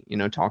case study,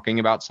 talking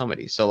about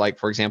somebody. So like,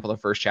 for example, the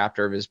first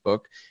chapter of his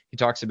book, he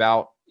talks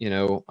about,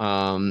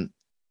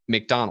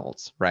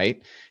 McDonald's,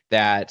 right?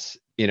 That,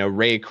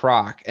 Ray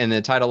Kroc, and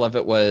the title of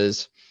it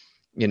was,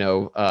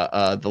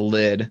 the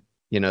lid,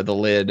 the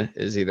lid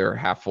is either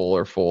half full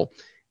or full.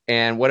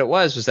 And what it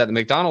was that the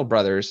McDonald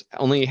brothers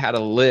only had a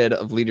lid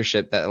of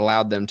leadership that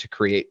allowed them to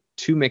create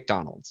 2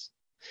 McDonald's.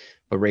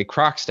 But Ray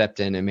Kroc stepped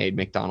in and made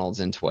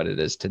McDonald's into what it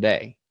is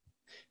today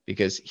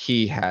because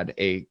he had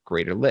a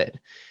greater lid.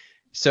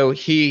 So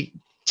he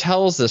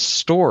tells a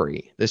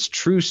story, this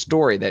true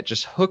story that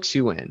just hooks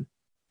you in.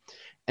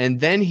 And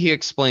then he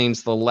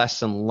explains the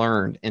lesson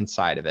learned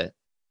inside of it.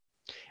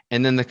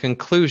 And then the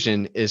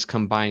conclusion is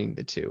combining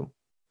the two,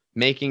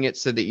 making it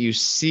so that you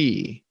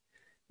see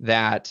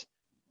that,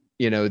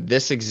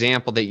 this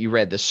example that you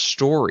read, the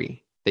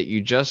story that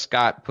you just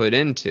got put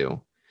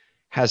into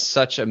has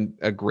such a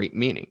great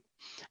meaning.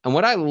 And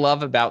what I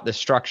love about this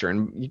structure,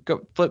 and you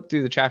go flip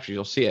through the chapters,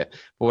 you'll see it.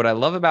 But what I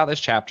love about this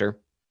chapter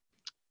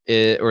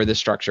or this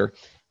structure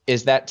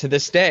is that to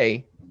this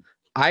day,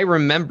 I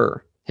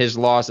remember his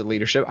laws of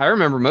leadership. I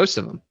remember most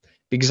of them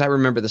because I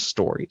remember the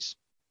stories.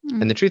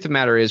 And the truth of the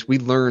matter is we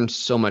learn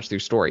so much through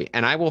story.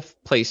 And I will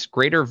place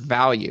greater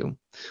value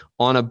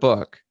on a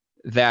book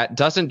that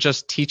doesn't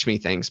just teach me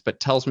things, but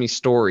tells me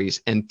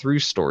stories and through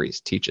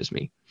stories teaches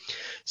me.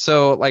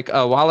 So like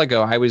a while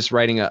ago, I was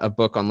writing a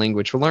book on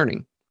language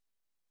learning.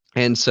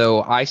 And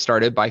so I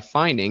started by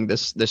finding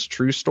this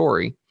true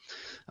story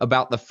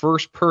about the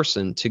first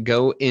person to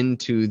go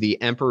into the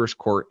emperor's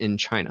court in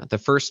China, the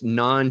first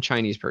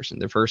non-Chinese person,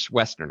 the first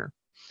Westerner.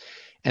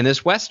 And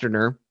this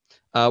Westerner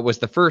was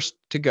the first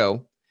to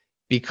go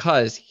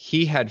because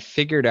he had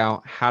figured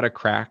out how to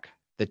crack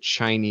the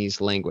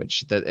Chinese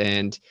language.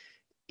 And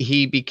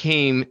he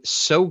became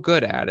so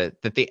good at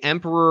it that the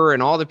emperor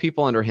and all the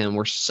people under him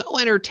were so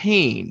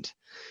entertained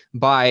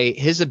by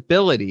his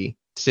ability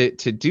to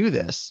do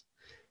this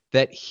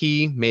that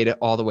he made it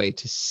all the way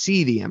to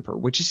see the emperor,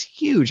 which is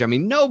huge. I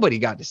mean, nobody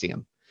got to see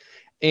him.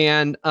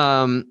 And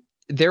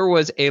there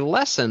was a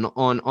lesson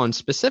on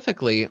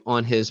specifically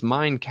on his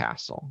mind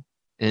castle,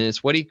 and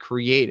it's what he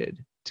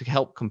created to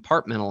help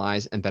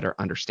compartmentalize and better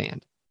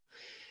understand.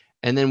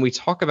 And then we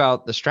talk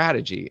about the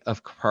strategy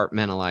of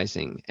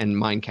compartmentalizing and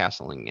mind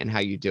castling and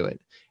how you do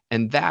it.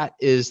 And that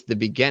is the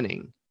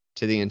beginning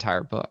to the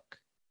entire book.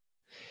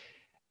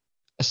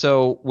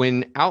 So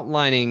when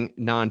outlining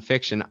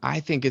nonfiction,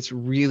 I think it's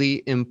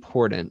really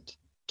important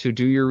to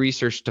do your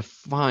research to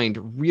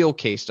find real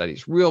case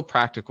studies, real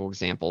practical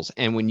examples.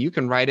 And when you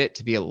can write it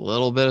to be a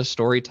little bit of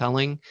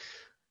storytelling,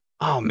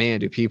 oh man,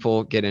 do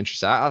people get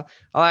interested? I'll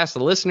ask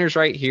the listeners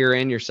right here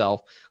and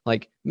yourself,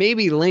 like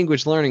maybe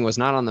language learning was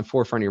not on the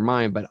forefront of your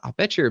mind, but I'll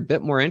bet you're a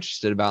bit more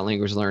interested about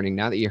language learning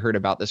now that you heard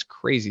about this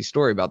crazy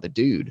story about the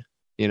dude,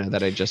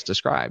 that I just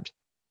described.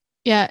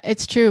 Yeah,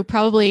 it's true.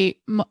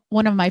 Probably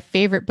one of my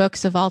favorite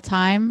books of all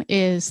time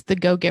is The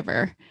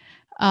Go-Giver.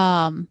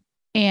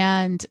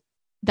 And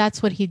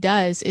that's what he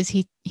does is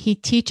he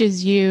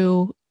teaches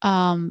you,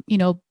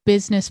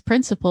 business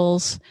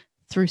principles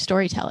through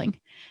storytelling.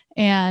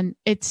 And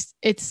it's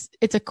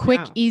a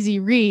quick, easy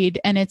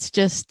read, and it's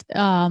just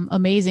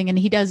amazing. And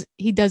he does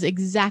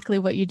exactly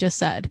what you just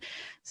said.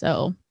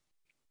 So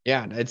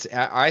yeah,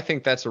 I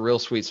think that's a real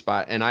sweet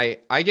spot. And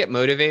I get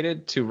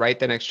motivated to write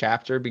the next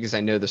chapter because I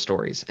know the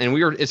stories. And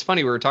it's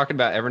funny, we were talking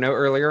about Evernote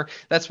earlier.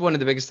 That's one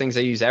of the biggest things I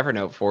use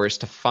Evernote for, is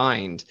to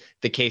find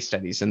the case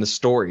studies and the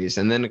stories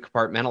and then to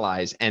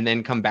compartmentalize and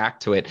then come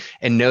back to it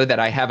and know that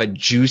I have a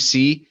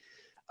juicy,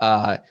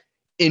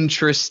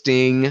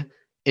 interesting,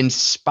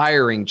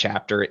 inspiring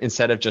chapter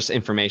instead of just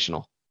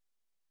informational.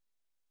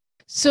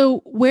 So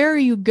where are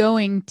you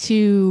going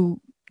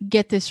to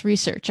get this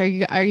research? Are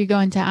you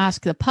going to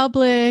ask the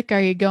public?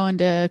 Are you going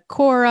to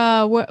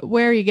Quora?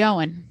 Where are you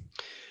going?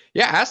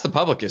 Yeah, Ask the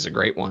Public is a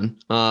great one,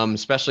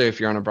 especially if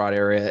you're on a broad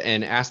area.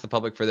 And Ask the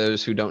Public, for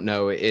those who don't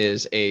know,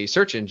 is a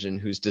search engine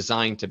who's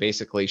designed to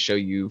basically show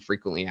you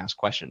frequently asked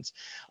questions.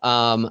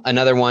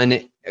 Another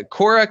one,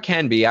 Quora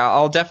can be.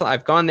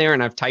 I've gone there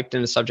and I've typed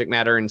in a subject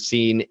matter and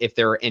seen if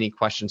there are any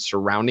questions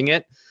surrounding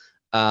it.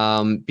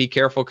 Be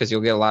careful because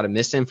you'll get a lot of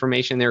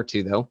misinformation there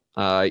too, though.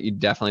 You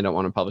definitely don't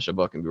want to publish a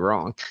book and be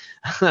wrong.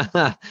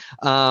 That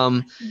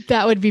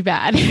would be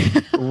bad.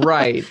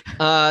 Right.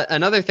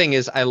 Another thing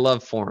is I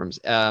love forums.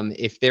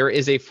 If there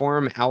is a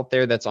forum out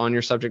there that's on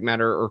your subject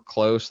matter or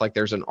close, like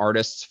there's an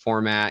artist's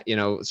format,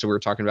 so we were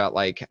talking about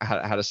like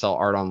how to sell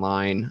art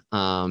online.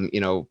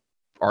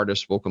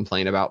 Artists will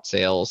complain about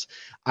sales.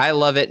 I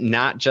love it,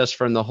 not just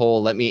from the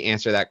whole, let me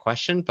answer that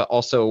question, but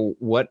also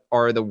what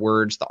are the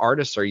words the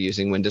artists are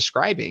using when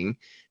describing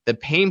the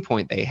pain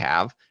point they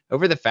have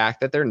over the fact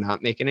that they're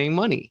not making any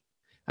money.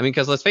 I mean,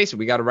 because let's face it,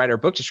 we got to write our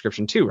book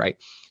description too, right?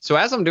 So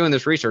as I'm doing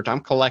this research, I'm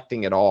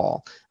collecting it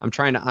all. I'm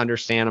trying to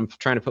understand, I'm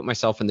trying to put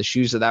myself in the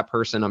shoes of that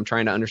person. I'm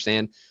trying to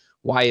understand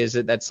why is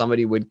it that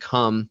somebody would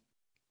come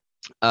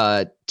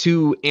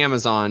to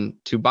Amazon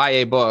to buy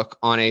a book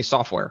on a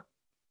software,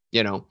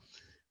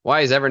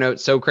 Why is Evernote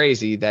so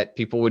crazy that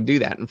people would do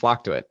that and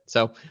flock to it?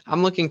 So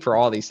I'm looking for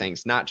all these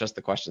things, not just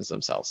the questions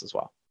themselves as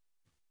well.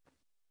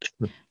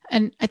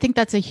 And I think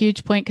that's a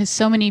huge point because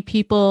so many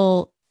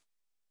people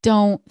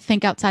don't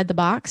think outside the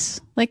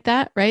box like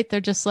that, right?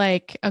 They're just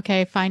like,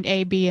 okay, find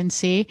A, B, and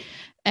C.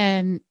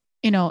 And,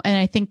 and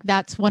I think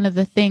that's one of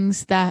the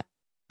things that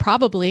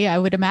probably, I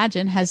would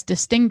imagine, has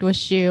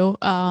distinguished you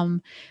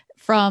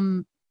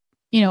from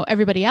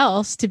everybody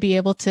else to be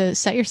able to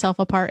set yourself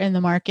apart in the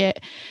market.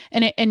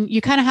 And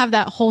you kind of have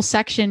that whole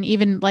section,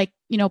 even like,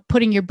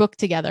 putting your book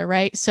together,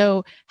 right?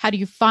 So how do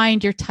you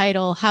find your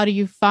title? How do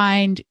you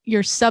find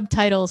your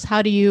subtitles?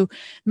 How do you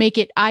make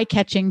it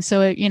eye-catching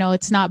so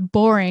it's not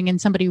boring and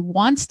somebody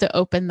wants to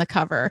open the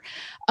cover?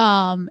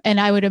 And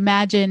I would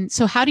imagine,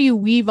 so how do you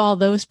weave all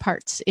those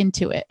parts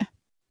into it?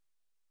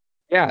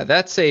 Yeah,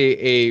 that's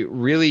a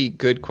really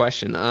good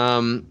question.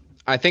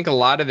 I think a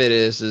lot of it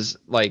is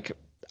like,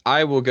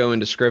 I will go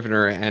into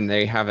Scrivener and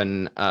they have a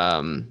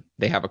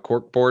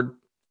corkboard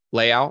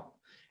layout,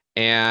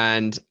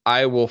 and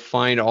I will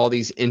find all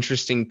these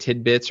interesting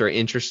tidbits or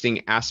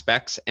interesting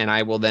aspects, and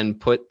I will then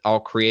I'll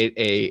create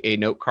a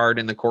note card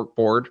in the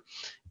corkboard.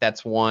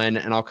 That's one,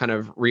 and I'll kind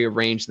of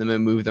rearrange them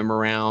and move them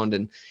around.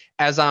 And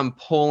as I'm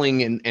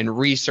pulling and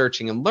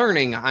researching and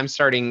learning, I'm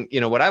starting,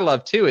 what I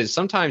love too is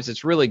sometimes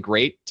it's really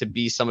great to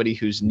be somebody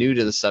who's new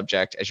to the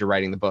subject as you're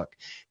writing the book,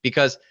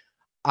 because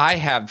I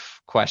have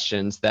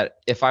questions that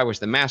if I was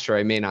the master,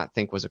 I may not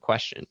think was a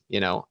question.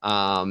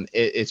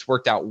 It's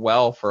worked out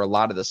well for a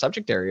lot of the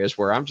subject areas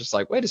where I'm just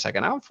like, wait a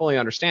second, I don't fully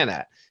understand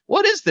that.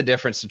 What is the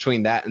difference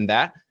between that and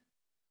that?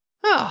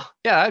 Oh,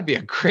 yeah, that'd be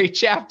a great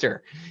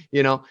chapter,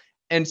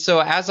 And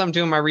so as I'm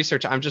doing my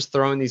research, I'm just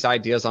throwing these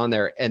ideas on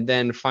there. And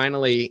then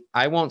finally,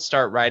 I won't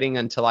start writing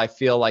until I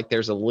feel like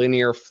there's a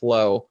linear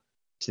flow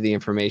to the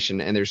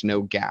information and there's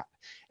no gap.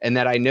 And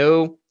that I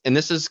know, and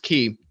this is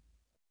key,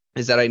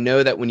 is that I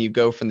know that when you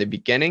go from the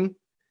beginning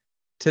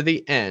to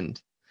the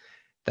end,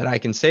 that I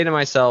can say to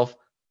myself,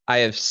 I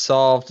have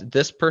solved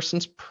this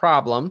person's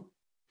problem,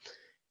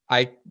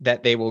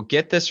 that they will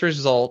get this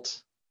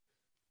result,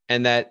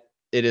 and that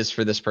it is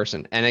for this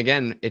person. And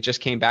again, it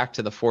just came back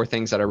to the 4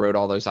 things that I wrote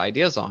all those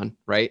ideas on,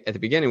 right? At the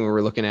beginning, when we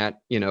were looking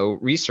at,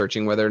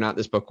 researching whether or not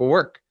this book will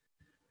work.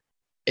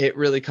 It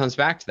really comes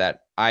back to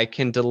that. I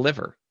can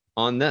deliver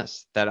on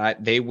this,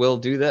 that they will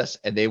do this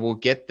and they will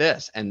get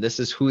this, and this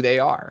is who they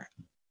are.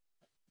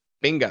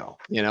 Bingo,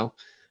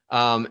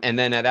 and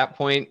then at that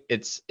point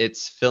it's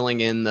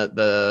filling in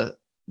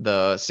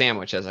the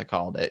sandwich, as I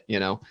called it,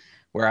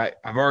 where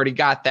I've already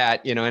got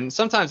that, and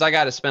sometimes I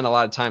got to spend a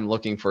lot of time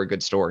looking for a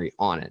good story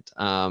on it.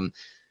 And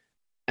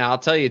I'll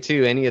tell you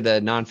too, any of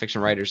the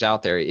nonfiction writers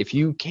out there, if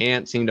you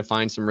can't seem to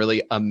find some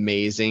really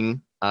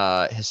amazing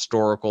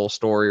historical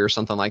story or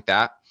something like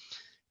that,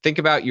 think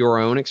about your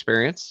own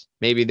experience.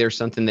 Maybe there's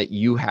something that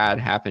you had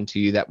happen to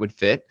you that would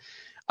fit.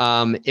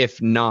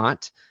 If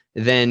not,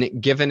 then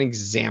give an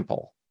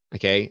example.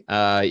 Okay.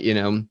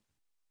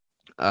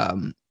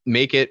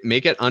 Make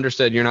it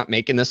understood. You're not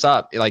making this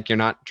up. Like, you're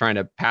not trying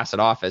to pass it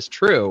off as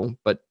true,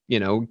 but,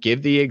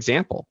 give the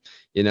example,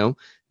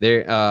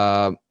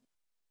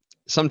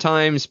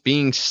 sometimes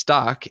being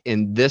stuck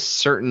in this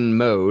certain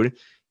mode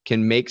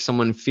can make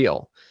someone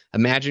feel.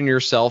 Imagine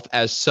yourself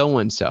as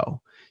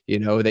so-and-so,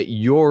 that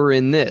you're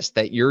in this,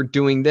 that you're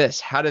doing this.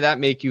 How did that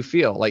make you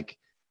feel? Like,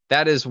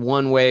 that is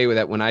one way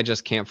that when I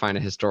just can't find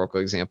a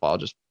historical example,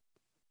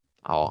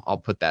 I'll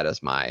put that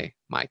as my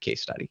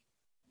case study.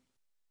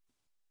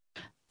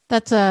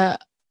 That's a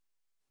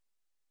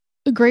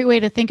great way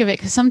to think of it,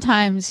 because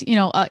sometimes,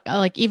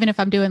 like even if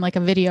I'm doing like a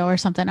video or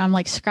something, I'm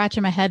like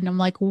scratching my head and I'm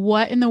like,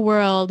 what in the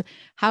world?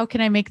 How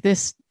can I make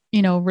this,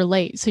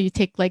 relate? So you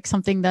take like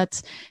something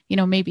that's,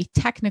 maybe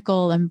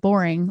technical and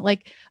boring.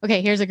 Like,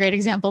 okay, here's a great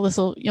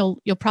example.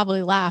 You'll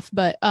probably laugh,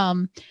 but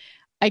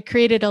I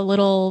created a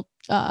little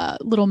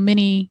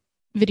mini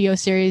video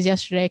series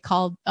yesterday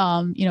called,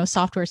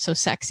 Software So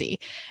Sexy.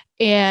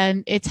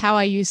 And it's how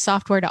I use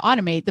software to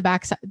automate the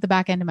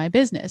back end of my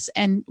business.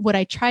 And what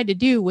I tried to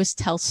do was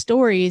tell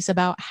stories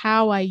about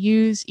how I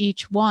use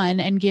each one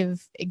and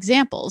give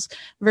examples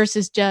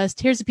versus just,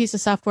 here's a piece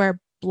of software,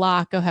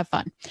 blah, go have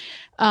fun.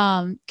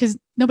 Because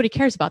nobody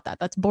cares about that.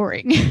 That's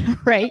boring,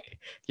 right?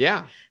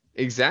 Yeah,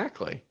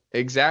 exactly.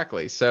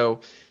 Exactly.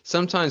 So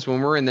sometimes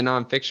when we're in the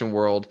nonfiction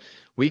world,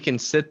 we can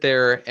sit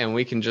there and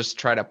we can just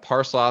try to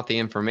parcel out the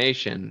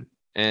information,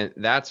 and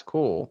that's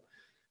cool.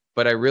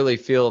 But I really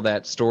feel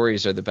that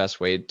stories are the best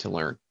way to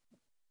learn.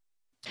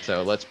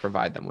 So let's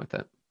provide them with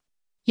it.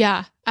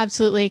 Yeah,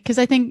 absolutely. Because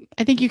I think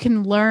you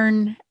can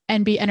learn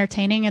and be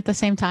entertaining at the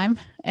same time,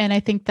 and I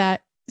think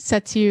that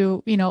sets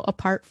you,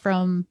 apart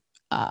from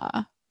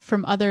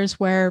others,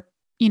 where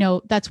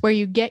that's where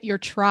you get your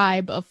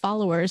tribe of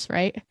followers,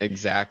 right?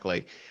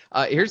 Exactly.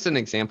 Here's an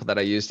example that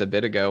I used a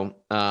bit ago.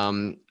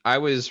 I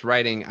was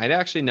writing. I'd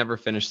actually never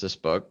finished this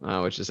book,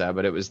 which is sad,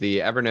 but it was the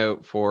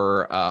Evernote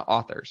for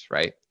authors,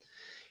 right?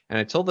 And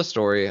I told the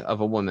story of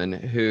a woman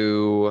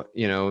who,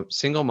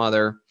 single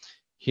mother.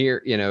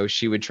 Here,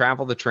 she would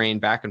travel the train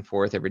back and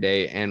forth every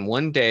day. And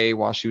one day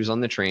while she was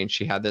on the train,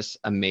 she had this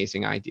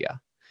amazing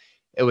idea.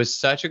 It was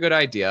such a good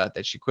idea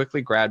that she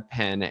quickly grabbed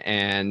pen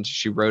and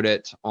she wrote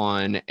it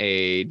on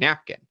a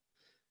napkin.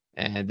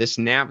 And this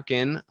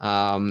napkin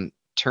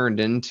turned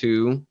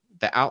into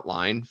the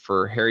outline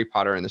for Harry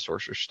Potter and the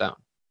Sorcerer's Stone.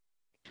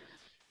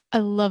 I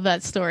love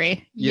that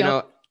story.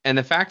 And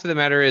the fact of the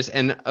matter is,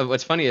 and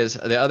what's funny is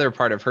the other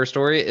part of her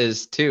story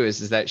is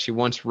that she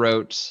once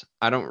wrote,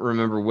 I don't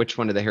remember which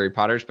one of the Harry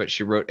Potters, but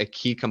she wrote a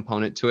key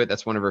component to it.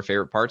 That's one of her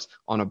favorite parts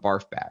on a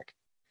barf bag.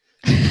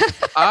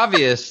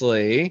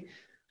 Obviously,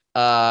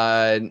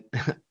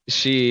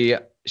 she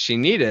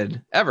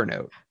needed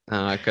Evernote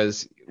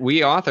because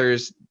we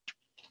authors,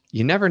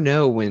 you never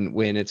know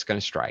when it's going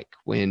to strike,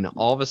 when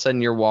all of a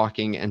sudden you're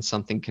walking and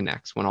something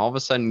connects, when all of a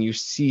sudden you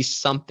see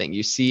something,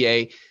 you see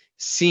a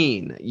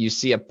scene, you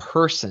see a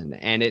person,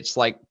 and it's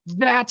like,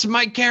 that's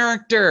my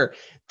character,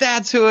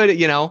 that's who it,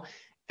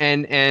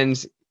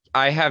 and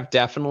I have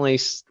definitely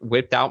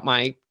whipped out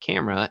my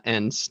camera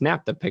and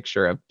snapped a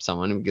picture of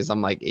someone because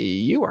I'm like,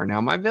 you are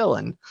now my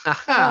villain.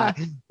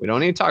 We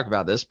don't need to talk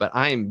about this, but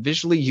I am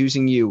visually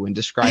using you when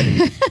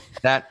describing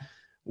that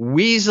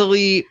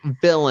Weasley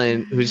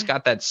villain who's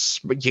got that,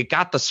 you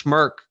got the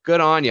smirk,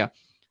 good on you.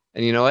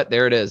 And you know what?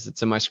 There it is.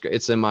 It's in my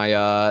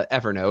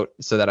Evernote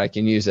so that I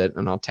can use it,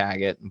 and I'll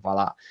tag it, and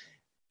voila.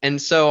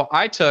 And so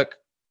I took,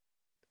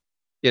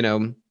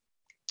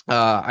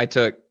 I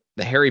took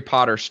the Harry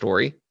Potter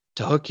story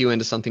to hook you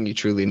into something you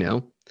truly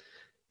know.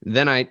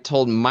 Then I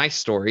told my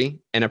story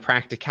and a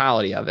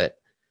practicality of it.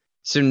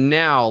 So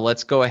now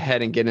let's go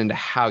ahead and get into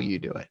how you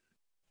do it.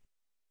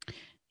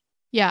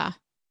 Yeah.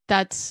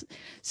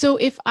 So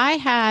if I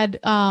had,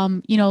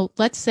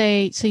 let's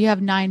say, so you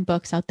have 9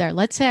 books out there.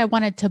 Let's say I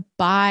wanted to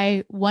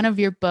buy one of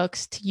your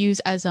books to use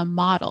as a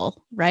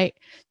model, right?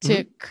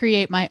 To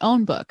create my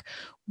own book.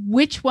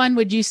 Which one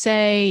would you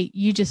say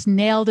you just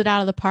nailed it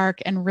out of the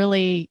park and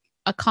really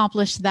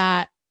accomplished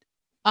that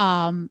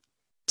to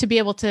be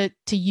able to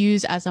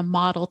use as a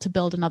model to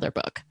build another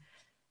book?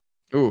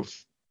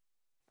 Oof.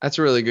 That's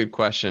a really good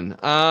question.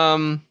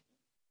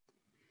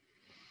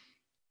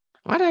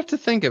 I'd have to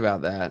think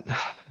about that.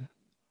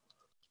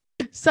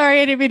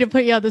 Sorry, I didn't mean to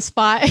put you on the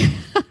spot.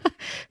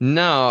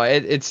 No,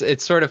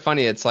 it's sort of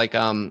funny. It's like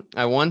I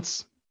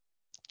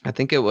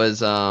think it was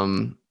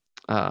that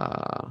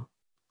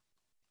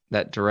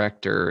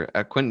director,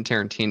 Quentin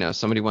Tarantino.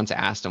 Somebody once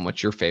asked him,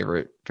 "What's your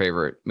favorite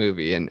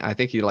movie?" And I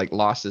think he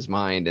lost his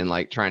mind in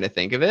trying to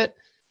think of it.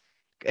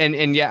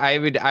 And yeah,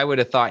 I would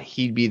have thought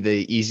he'd be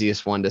the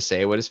easiest one to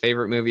say what his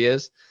favorite movie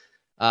is.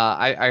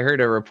 I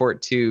heard a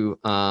report too.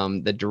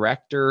 The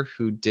director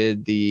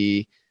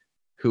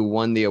who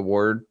won the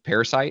award,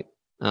 Parasite,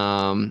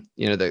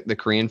 the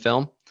Korean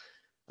film,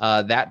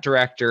 that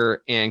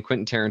director and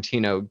Quentin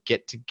Tarantino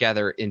get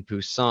together in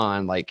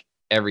Busan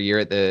every year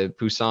at the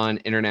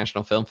Busan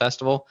International Film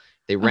Festival.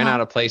 They rent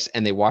out a place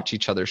and they watch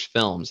each other's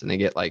films, and they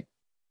get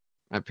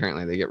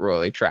apparently they get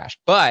royally trashed.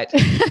 But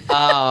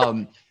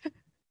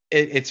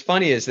it's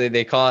funny is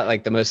they call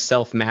it the most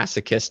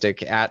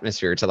self-masochistic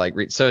atmosphere to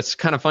read. So it's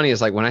kind of funny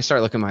is when I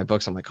start looking at my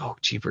books, I'm like, oh,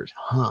 jeepers,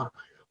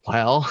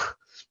 well.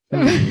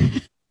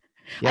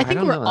 Yeah, I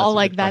think we're all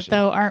like that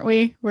though, aren't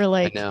we? We're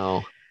like, I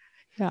know.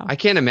 Yeah. I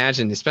can't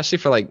imagine, especially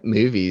for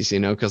movies,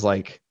 because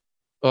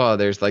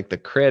there's the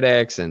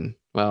critics, and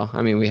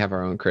we have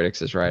our own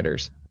critics as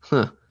writers.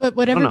 Huh. But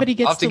what everybody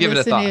gets to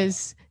listen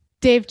is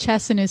Dave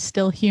Chesson is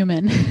still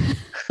human.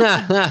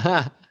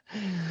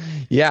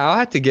 Yeah, I'll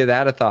have to give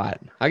that a thought.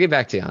 I'll get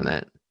back to you on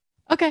that.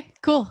 Okay,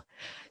 cool.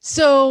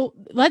 So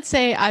let's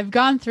say I've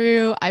gone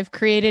through, I've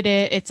created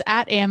it, it's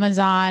at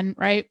Amazon,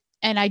 right?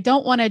 And I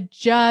don't want to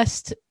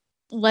just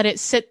let it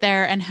sit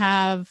there and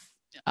have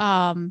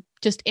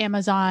just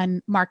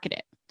Amazon market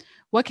it.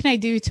 What can I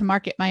do to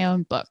market my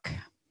own book?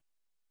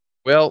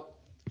 Well,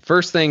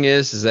 first thing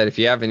is that if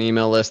you have an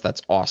email list,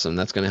 that's awesome.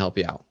 That's going to help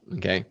you out.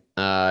 Okay.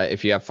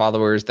 If you have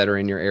followers that are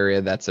in your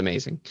area, that's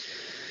amazing.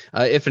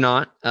 If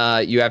not,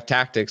 you have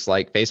tactics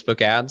like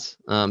Facebook ads,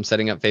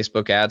 setting up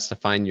Facebook ads to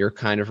find your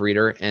kind of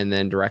reader and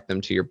then direct them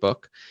to your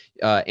book.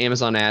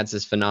 Amazon ads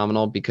is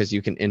phenomenal because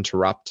you can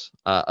interrupt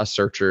a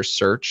searcher's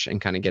search and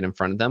kind of get in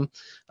front of them.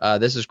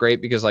 This is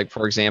great because, like,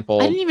 for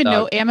example, I didn't even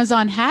know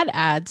Amazon had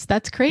ads.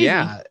 That's crazy.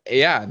 Yeah.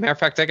 Matter of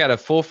fact, I got a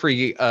full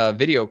free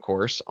video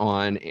course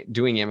on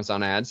doing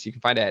Amazon ads. You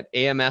can find it at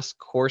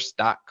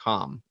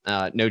amscourse.com.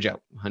 No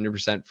joke,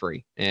 100%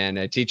 free. And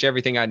I teach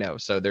everything I know.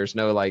 So there's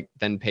no like,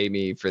 then pay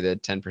me for the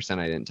 10%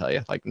 I didn't tell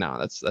you. Like, no,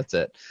 that's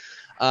it.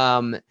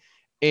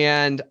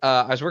 And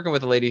I was working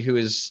with a lady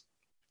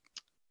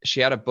she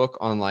had a book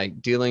on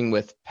like dealing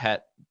with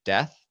pet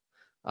death,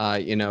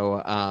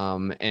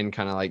 and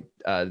kind of like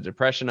the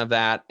depression of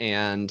that.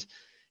 And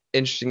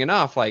interesting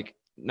enough, like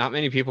not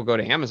many people go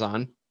to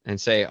Amazon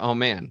and say, oh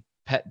man,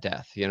 pet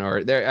death,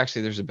 or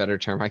there's a better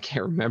term. I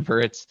can't remember.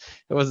 It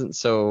wasn't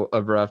so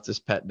abrupt as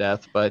pet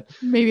death, but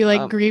maybe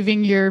like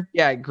grieving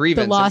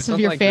grievance, the loss of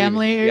your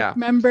family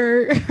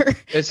member.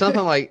 It's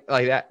something like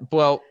that.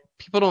 Well,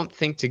 people don't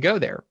think to go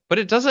there, but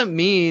it doesn't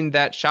mean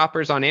that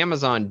shoppers on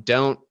Amazon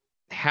don't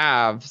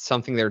have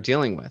something they're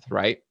dealing with,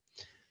 right?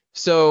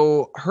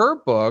 So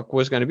her book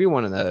was going to be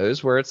one of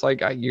those where it's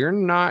like,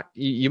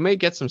 you may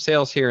get some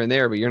sales here and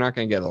there, but you're not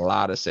going to get a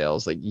lot of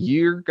sales. Like,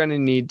 you're going to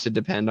need to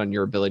depend on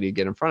your ability to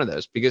get in front of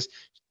those, because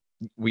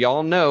we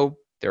all know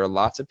there are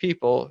lots of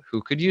people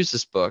who could use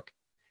this book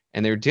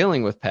and they're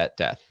dealing with pet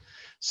death.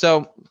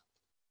 So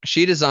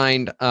we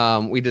designed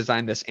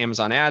this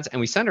Amazon ads, and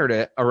we centered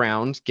it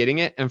around getting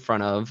it in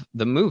front of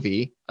the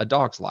movie A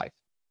Dog's Life.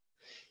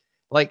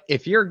 Like,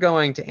 if you're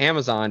going to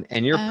Amazon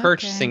and you're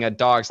purchasing A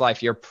Dog's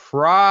Life, you're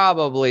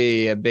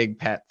probably a big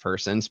pet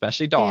person,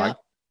 especially dog.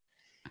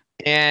 Yeah.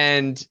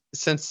 And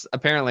since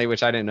apparently,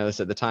 which I didn't know this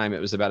at the time, it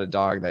was about a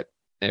dog that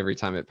every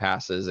time it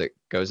passes, it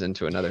goes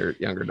into another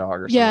younger dog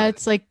or something. Yeah,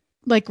 it's like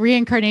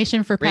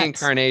reincarnation for pets.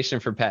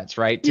 Reincarnation for pets,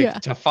 right?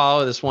 To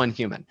follow this one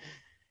human.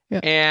 Yeah.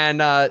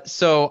 And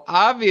so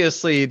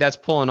obviously that's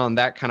pulling on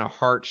that kind of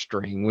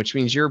heartstring, which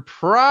means you're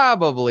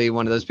probably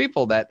one of those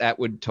people that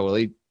would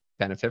totally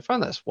benefit from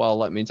this. Well,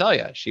 let me tell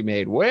you, she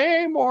made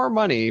way more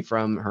money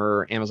from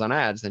her Amazon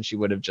ads than she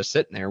would have just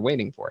sitting there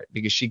waiting for it,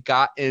 because she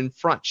got in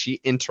front.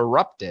 She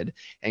interrupted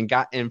and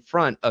got in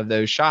front of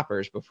those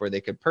shoppers before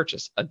they could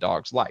purchase A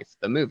Dog's Life,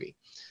 the movie.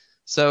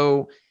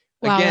 So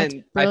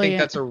again, I think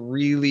that's a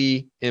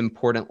really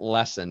important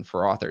lesson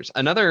for authors.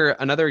 Another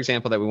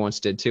example that we once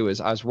did too is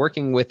I was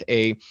working with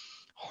a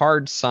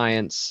hard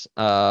science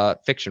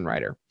fiction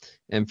writer.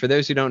 And for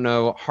those who don't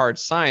know, hard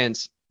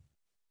science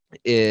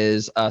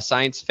is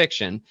science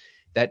fiction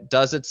that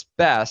does its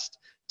best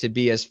to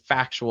be as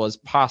factual as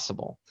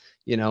possible.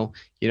 You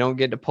don't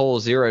get to pull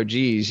 0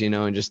 G's,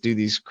 and just do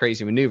these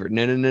crazy maneuvers.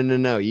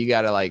 No. You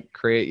got to like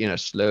create,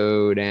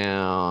 slow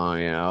down,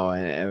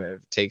 and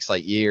it takes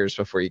like years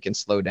before you can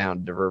slow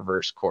down to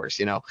reverse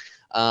course,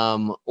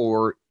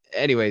 or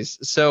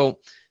anyways. So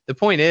the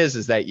point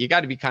is that you got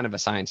to be kind of a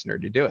science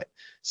nerd to do it.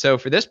 So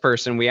for this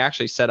person, we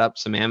actually set up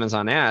some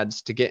Amazon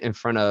ads to get in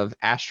front of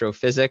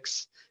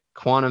astrophysics,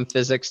 quantum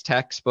physics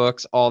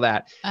textbooks, all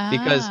that,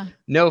 because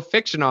no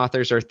fiction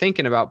authors are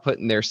thinking about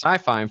putting their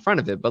sci-fi in front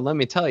of it. But let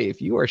me tell you,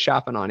 if you are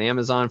shopping on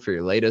Amazon for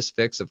your latest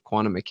fix of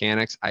quantum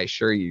mechanics, I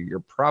assure you,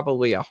 you're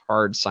probably a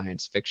hard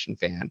science fiction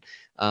fan,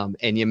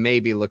 and you may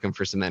be looking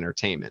for some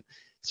entertainment.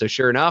 So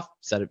sure enough,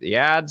 set up the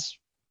ads,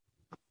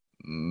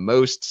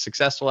 most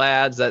successful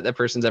ads that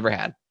person's ever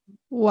had.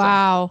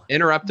 Wow. So,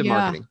 interruptive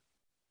marketing.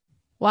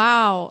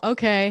 Wow.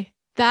 Okay.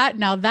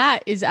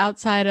 That is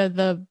outside of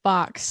the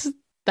box.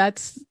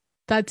 That's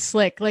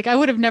slick. Like, I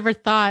would have never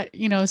thought,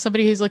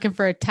 somebody who's looking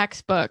for a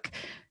textbook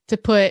to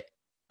put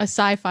a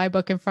sci-fi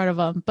book in front of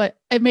them, but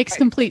it makes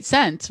complete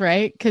sense,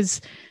 right? Because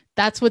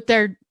that's what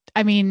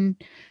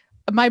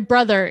my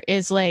brother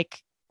is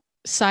like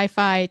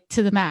sci-fi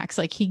to the max.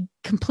 Like, he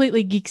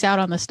completely geeks out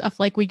on this stuff.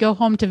 Like, we go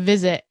home to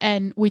visit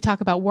and we talk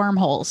about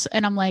wormholes,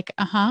 and I'm like,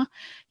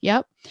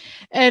 yep.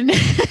 And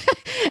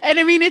and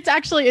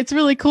it's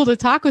really cool to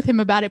talk with him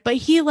about it, but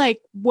he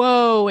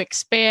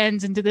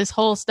expands into this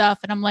whole stuff,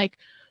 and I'm like,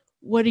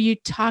 what are you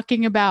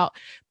talking about?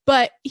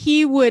 But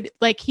he would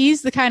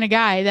he's the kind of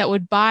guy that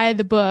would buy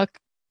the book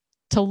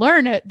to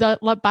learn it,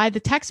 buy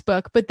the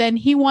textbook, but then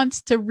he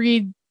wants to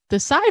read the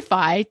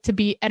sci-fi to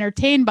be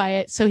entertained by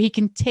it, so he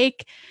can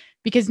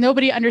because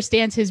nobody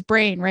understands his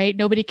brain, right?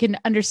 Nobody can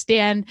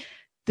understand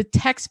the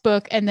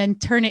textbook and then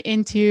turn it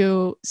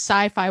into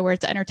sci-fi where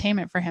it's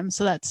entertainment for him.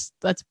 So that's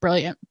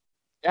brilliant.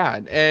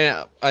 Yeah.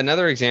 And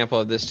another example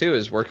of this too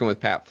is working with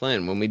Pat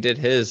Flynn when we did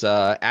his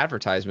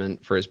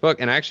advertisement for his book.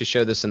 And I actually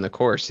show this in the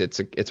course.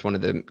 It's one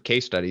of the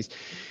case studies,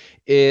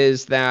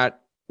 is that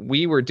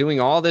we were doing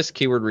all this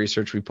keyword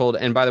research. We pulled,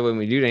 and by the way, when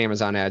we do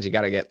Amazon ads, you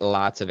got to get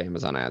lots of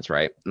Amazon ads,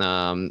 right?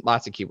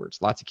 Lots of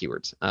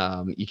keywords.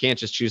 You can't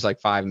just choose like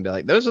 5 and be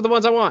like, those are the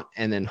ones I want,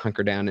 and then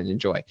hunker down and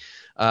enjoy.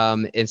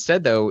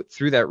 Instead though,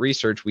 through that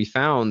research, we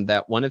found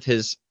that one of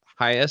his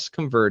highest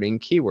converting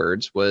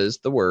keywords was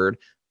the word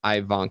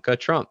Ivanka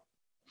Trump.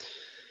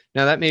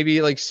 Now that may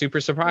be like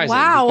super surprising.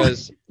 Wow.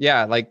 Because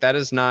that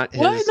is not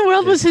what in the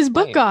world was his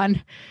book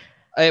on?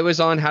 It was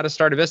on how to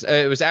start a business.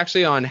 It was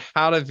actually on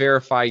how to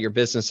verify your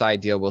business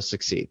idea will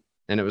succeed.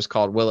 and it was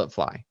called Will It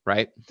Fly,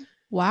 right?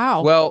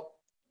 Wow. Well,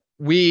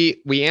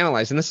 we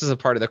analyze, and this is a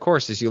part of the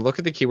course, is you look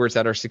at the keywords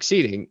that are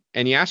succeeding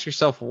and you ask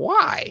yourself,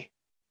 why?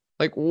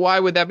 Like, why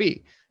would that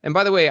be? And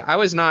by the way, I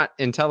was not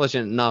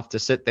intelligent enough to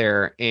sit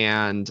there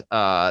and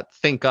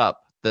think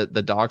up the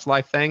dog's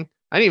life thing.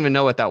 I didn't even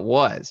know what that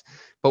was,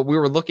 but we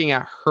were looking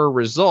at her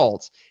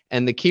results,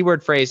 and the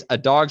keyword phrase "a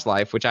dog's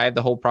life," which I have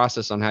the whole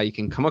process on how you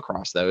can come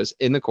across those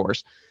in the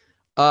course,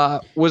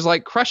 was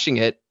like crushing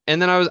it.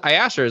 And then I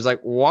asked her, "Is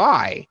like,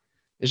 why?"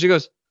 And she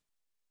goes,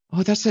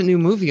 "Oh, that's a new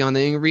movie on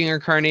the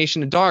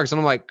reincarnation of dogs." And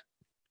I'm like,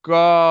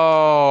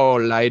 "Go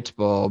light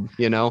bulb,"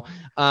 you know.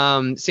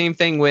 Same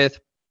thing with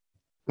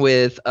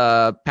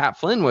Pat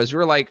Flynn was, we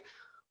were like,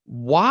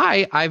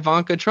 why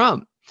Ivanka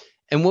Trump?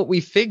 And what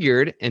we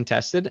figured and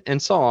tested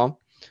and saw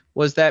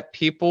was that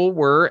people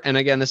were, and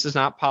again, this is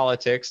not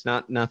politics,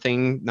 not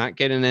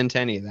getting into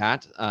any of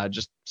that,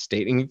 just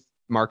stating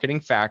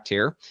marketing fact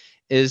here,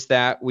 is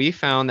that we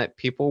found that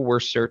people were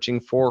searching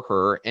for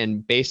her,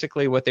 and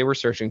basically what they were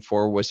searching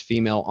for was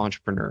female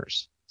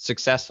entrepreneurs,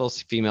 successful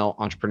female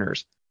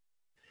entrepreneurs.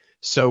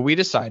 So we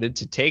decided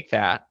to take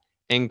that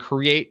and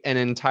create an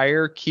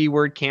entire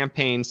keyword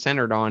campaign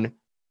centered on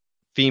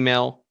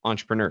female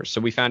entrepreneurs.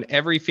 So we found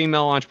every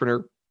female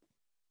entrepreneur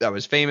that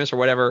was famous or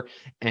whatever,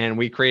 and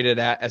we created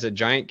that as a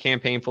giant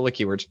campaign full of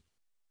keywords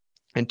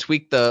and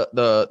tweaked the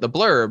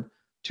blurb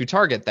to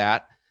target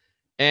that.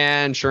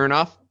 And sure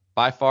enough,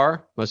 by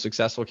far, most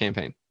successful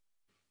campaign.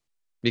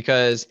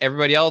 Because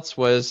everybody else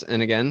was,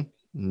 and again,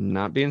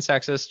 not being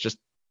sexist, just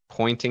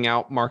pointing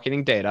out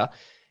marketing data.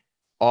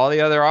 All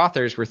the other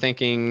authors were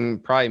thinking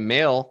probably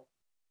male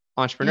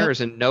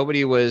entrepreneurs, and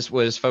nobody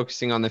was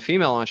focusing on the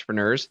female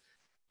entrepreneurs,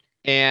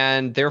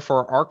 and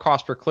therefore our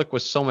cost per click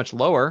was so much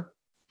lower.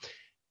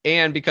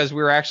 And because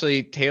we were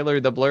actually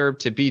tailored the blurb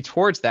to be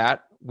towards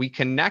that, we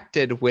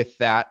connected with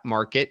that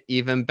market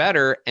even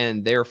better,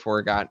 and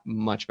therefore got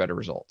much better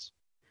results.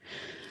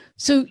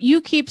 So you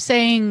keep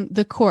saying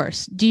the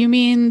course. Do you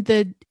mean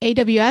the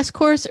AWS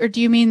course, or do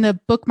you mean the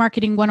Book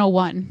Marketing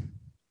 101?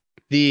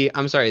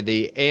 I'm sorry,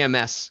 the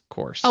AMS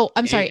course. Oh,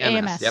 I'm sorry,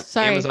 AMS. Yep.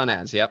 Sorry. Amazon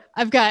ads. Yep.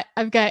 I've got,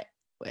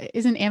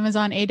 isn't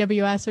Amazon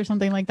AWS or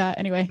something like that?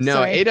 Anyway. No,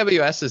 sorry.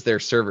 AWS is their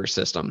server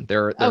system.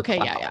 Their okay.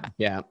 cloud.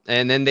 Yeah.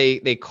 And then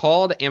they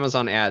called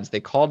Amazon ads.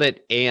 They called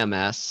it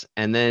AMS.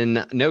 And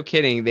then, no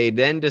kidding, they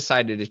then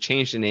decided to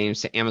change the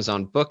names to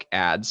Amazon Book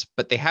Ads,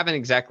 but they haven't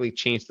exactly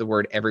changed the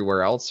word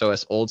everywhere else. So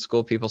as old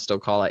school people still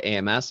call it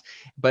AMS.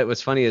 But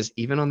what's funny is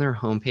even on their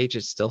homepage,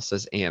 it still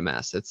says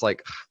AMS. It's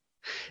like,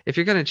 if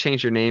you're going to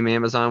change your name,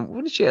 Amazon,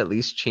 wouldn't you at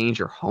least change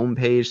your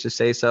homepage to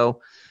say so?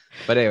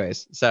 But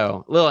anyways,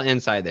 so a little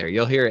inside there.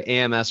 You'll hear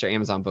AMS or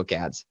Amazon Book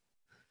Ads.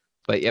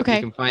 But yep,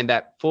 You can find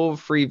that full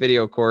free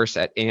video course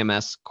at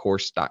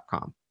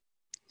amscourse.com.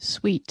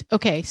 Sweet.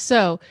 Okay,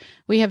 so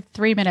we have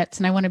 3 minutes,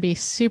 and I want to be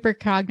super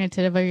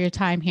cognitive of your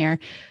time here.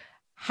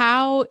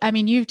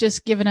 You've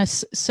just given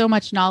us so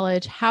much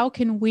knowledge. How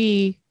can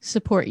we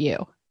support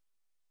you?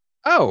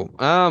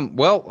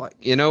 Well,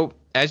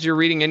 as you're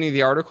reading any of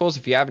the articles,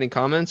 if you have any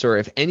comments or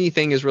if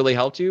anything has really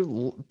helped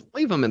you,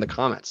 leave them in the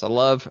comments. I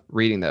love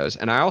reading those.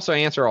 And I also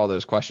answer all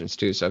those questions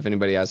too. So if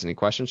anybody has any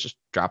questions, just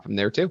drop them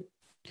there too.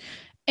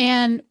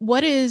 And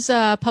what is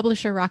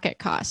Publisher Rocket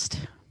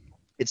cost?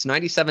 It's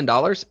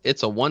 $97.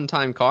 It's a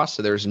one-time cost.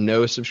 So there's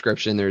no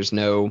subscription. There's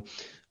no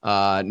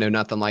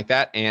nothing like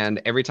that.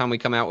 And every time we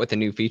come out with a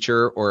new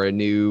feature or a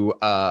new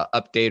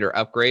update or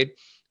upgrade,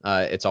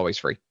 it's always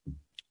free.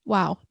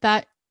 Wow.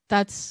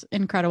 That's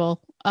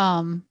incredible.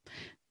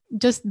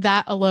 Just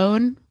that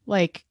alone,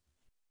 like,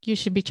 you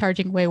should be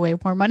charging way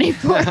more money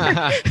for.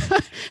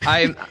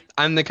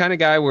 I'm the kind of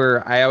guy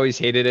where I always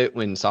hated it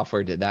when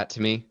software did that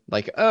to me.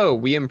 Like, oh,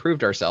 we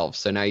improved ourselves,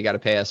 so now you got to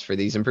pay us for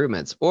these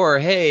improvements. Or,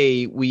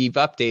 hey, we've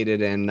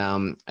updated,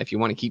 and if you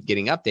want to keep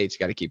getting updates, you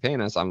got to keep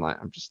paying us. I'm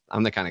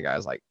the kind of guy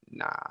who's like,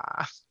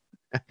 nah.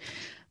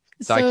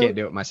 so I can't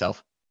do it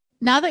myself.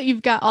 Now that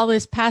you've got all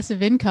this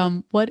passive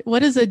income, what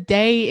does a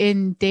day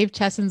in Dave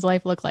Chesson's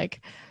life look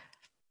like?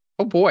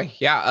 Oh boy.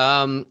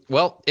 Yeah.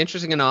 Well,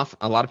 interesting enough,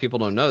 a lot of people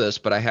don't know this,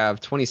 but I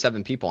have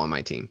 27 people on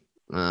my team.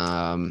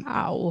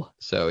 Wow.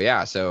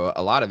 So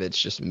a lot of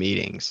it's just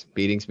meetings.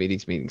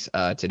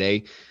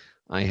 Today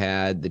I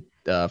had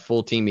the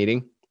full team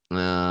meeting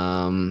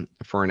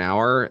for an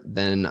hour.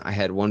 Then I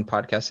had one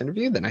podcast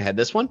interview. Then I had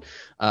this one.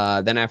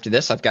 Then after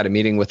this, I've got a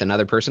meeting with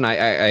another person.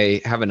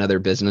 I have another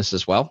business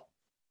as well.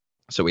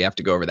 So we have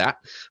to go over that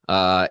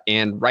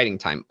and writing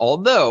time.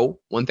 Although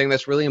one thing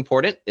that's really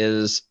important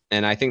is,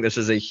 and I think this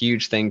is a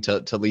huge thing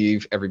to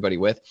leave everybody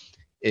with,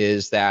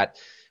 is that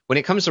when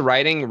it comes to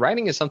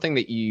writing is something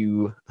that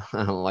you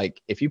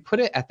like, if you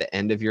put it at the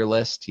end of your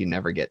list, you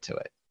never get to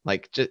it.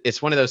 Like,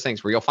 it's one of those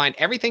things where you'll find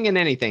everything and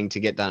anything to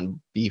get done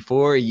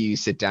before you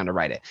sit down to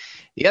write it.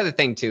 The other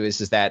thing too is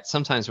that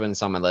sometimes when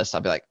it's on my list,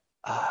 I'll be like,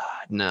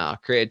 no,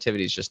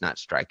 creativity is just not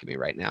striking me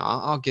right now.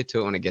 I'll get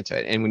to it when I get to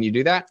it. And when you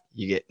do that,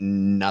 you get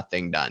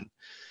nothing done.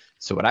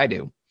 So what I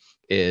do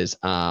is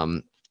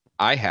I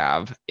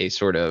have a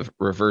sort of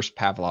reverse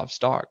Pavlov's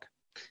dog.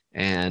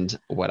 And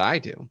what I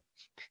do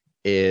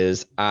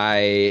is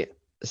I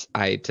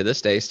to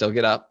this day still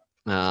get up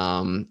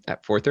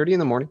at 4:30 in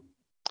the morning.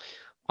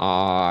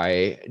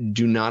 I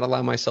do not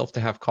allow myself to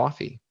have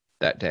coffee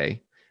that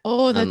day.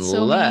 Oh, that's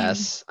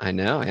unless, I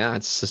know, yeah,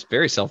 it's just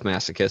very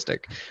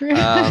self-masochistic.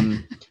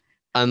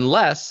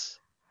 Unless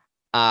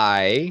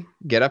I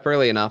get up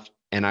early enough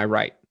and I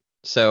write.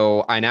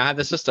 So I now have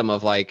the system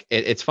of like,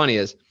 it's funny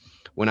is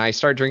when I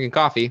start drinking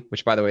coffee,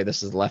 which by the way,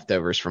 this is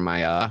leftovers from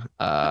my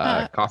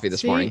coffee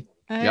this morning.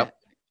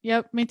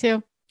 Yep, me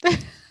too.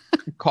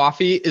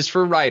 Coffee is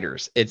for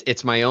writers.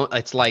 It's my own.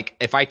 It's like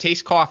if I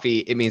taste coffee,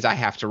 it means I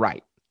have to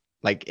write.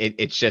 Like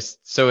it's just,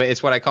 so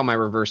it's what I call my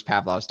reverse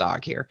Pavlov's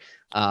dog here.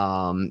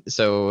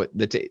 So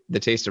the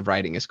taste of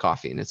writing is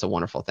coffee, and it's a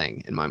wonderful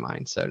thing in my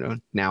mind. So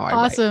now I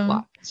write a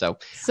lot. So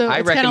I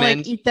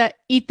recommend like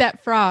eat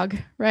that frog,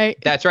 right?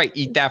 That's right.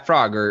 Eat that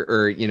frog,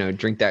 or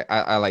drink that.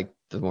 I like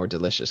the more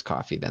delicious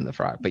coffee than the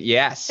frog, but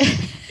yes,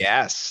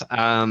 yes.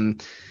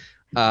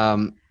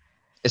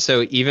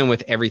 So even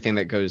with everything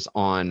that goes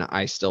on,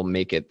 I still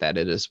make it that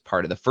it is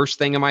part of the first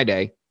thing of my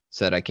day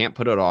so that I can't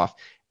put it off.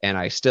 And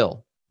I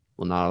still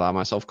will not allow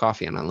myself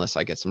coffee unless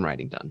I get some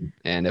writing done.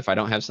 And if I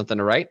don't have something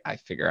to write, I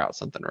figure out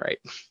something to write.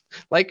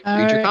 Like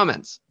read your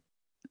comments.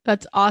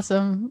 That's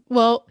awesome.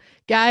 Well,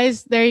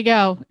 guys, there you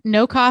go.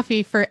 No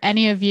coffee for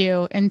any of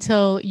you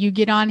until you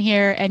get on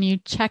here and you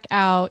check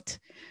out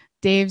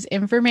Dave's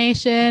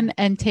information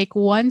and take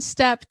one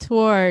step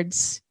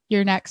towards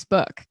your next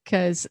book,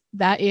 because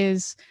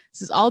this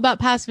is all about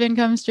passive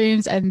income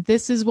streams, and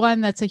this is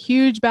one that's a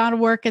huge amount of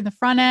work in the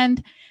front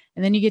end,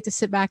 and then you get to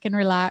sit back and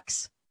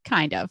relax,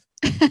 kind of.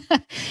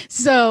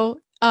 So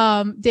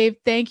Dave,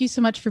 thank you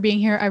so much for being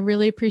here. I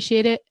really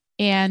appreciate it,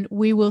 and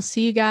we will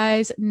see you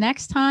guys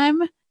next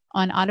time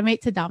on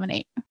Automate to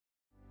Dominate.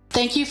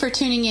 Thank you for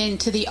tuning in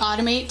to the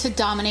Automate to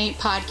Dominate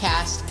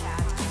podcast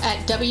at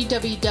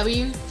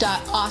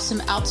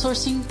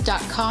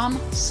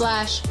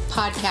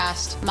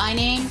www.awesomeoutsourcing.com/podcast. My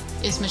name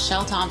is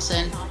Michelle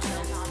Thompson.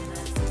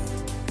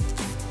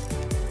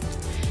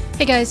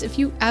 Hey guys, if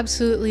you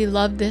absolutely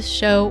love this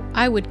show,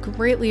 I would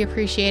greatly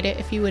appreciate it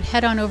if you would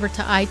head on over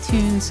to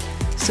iTunes,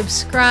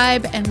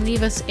 subscribe, and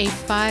leave us a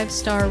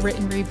 5-star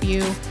written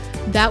review.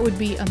 That would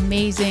be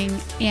amazing.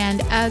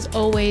 And as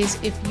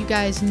always, if you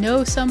guys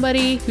know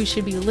somebody who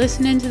should be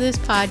listening to this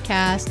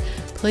podcast,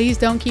 please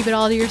don't keep it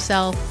all to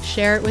yourself.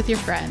 Share it with your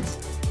friends.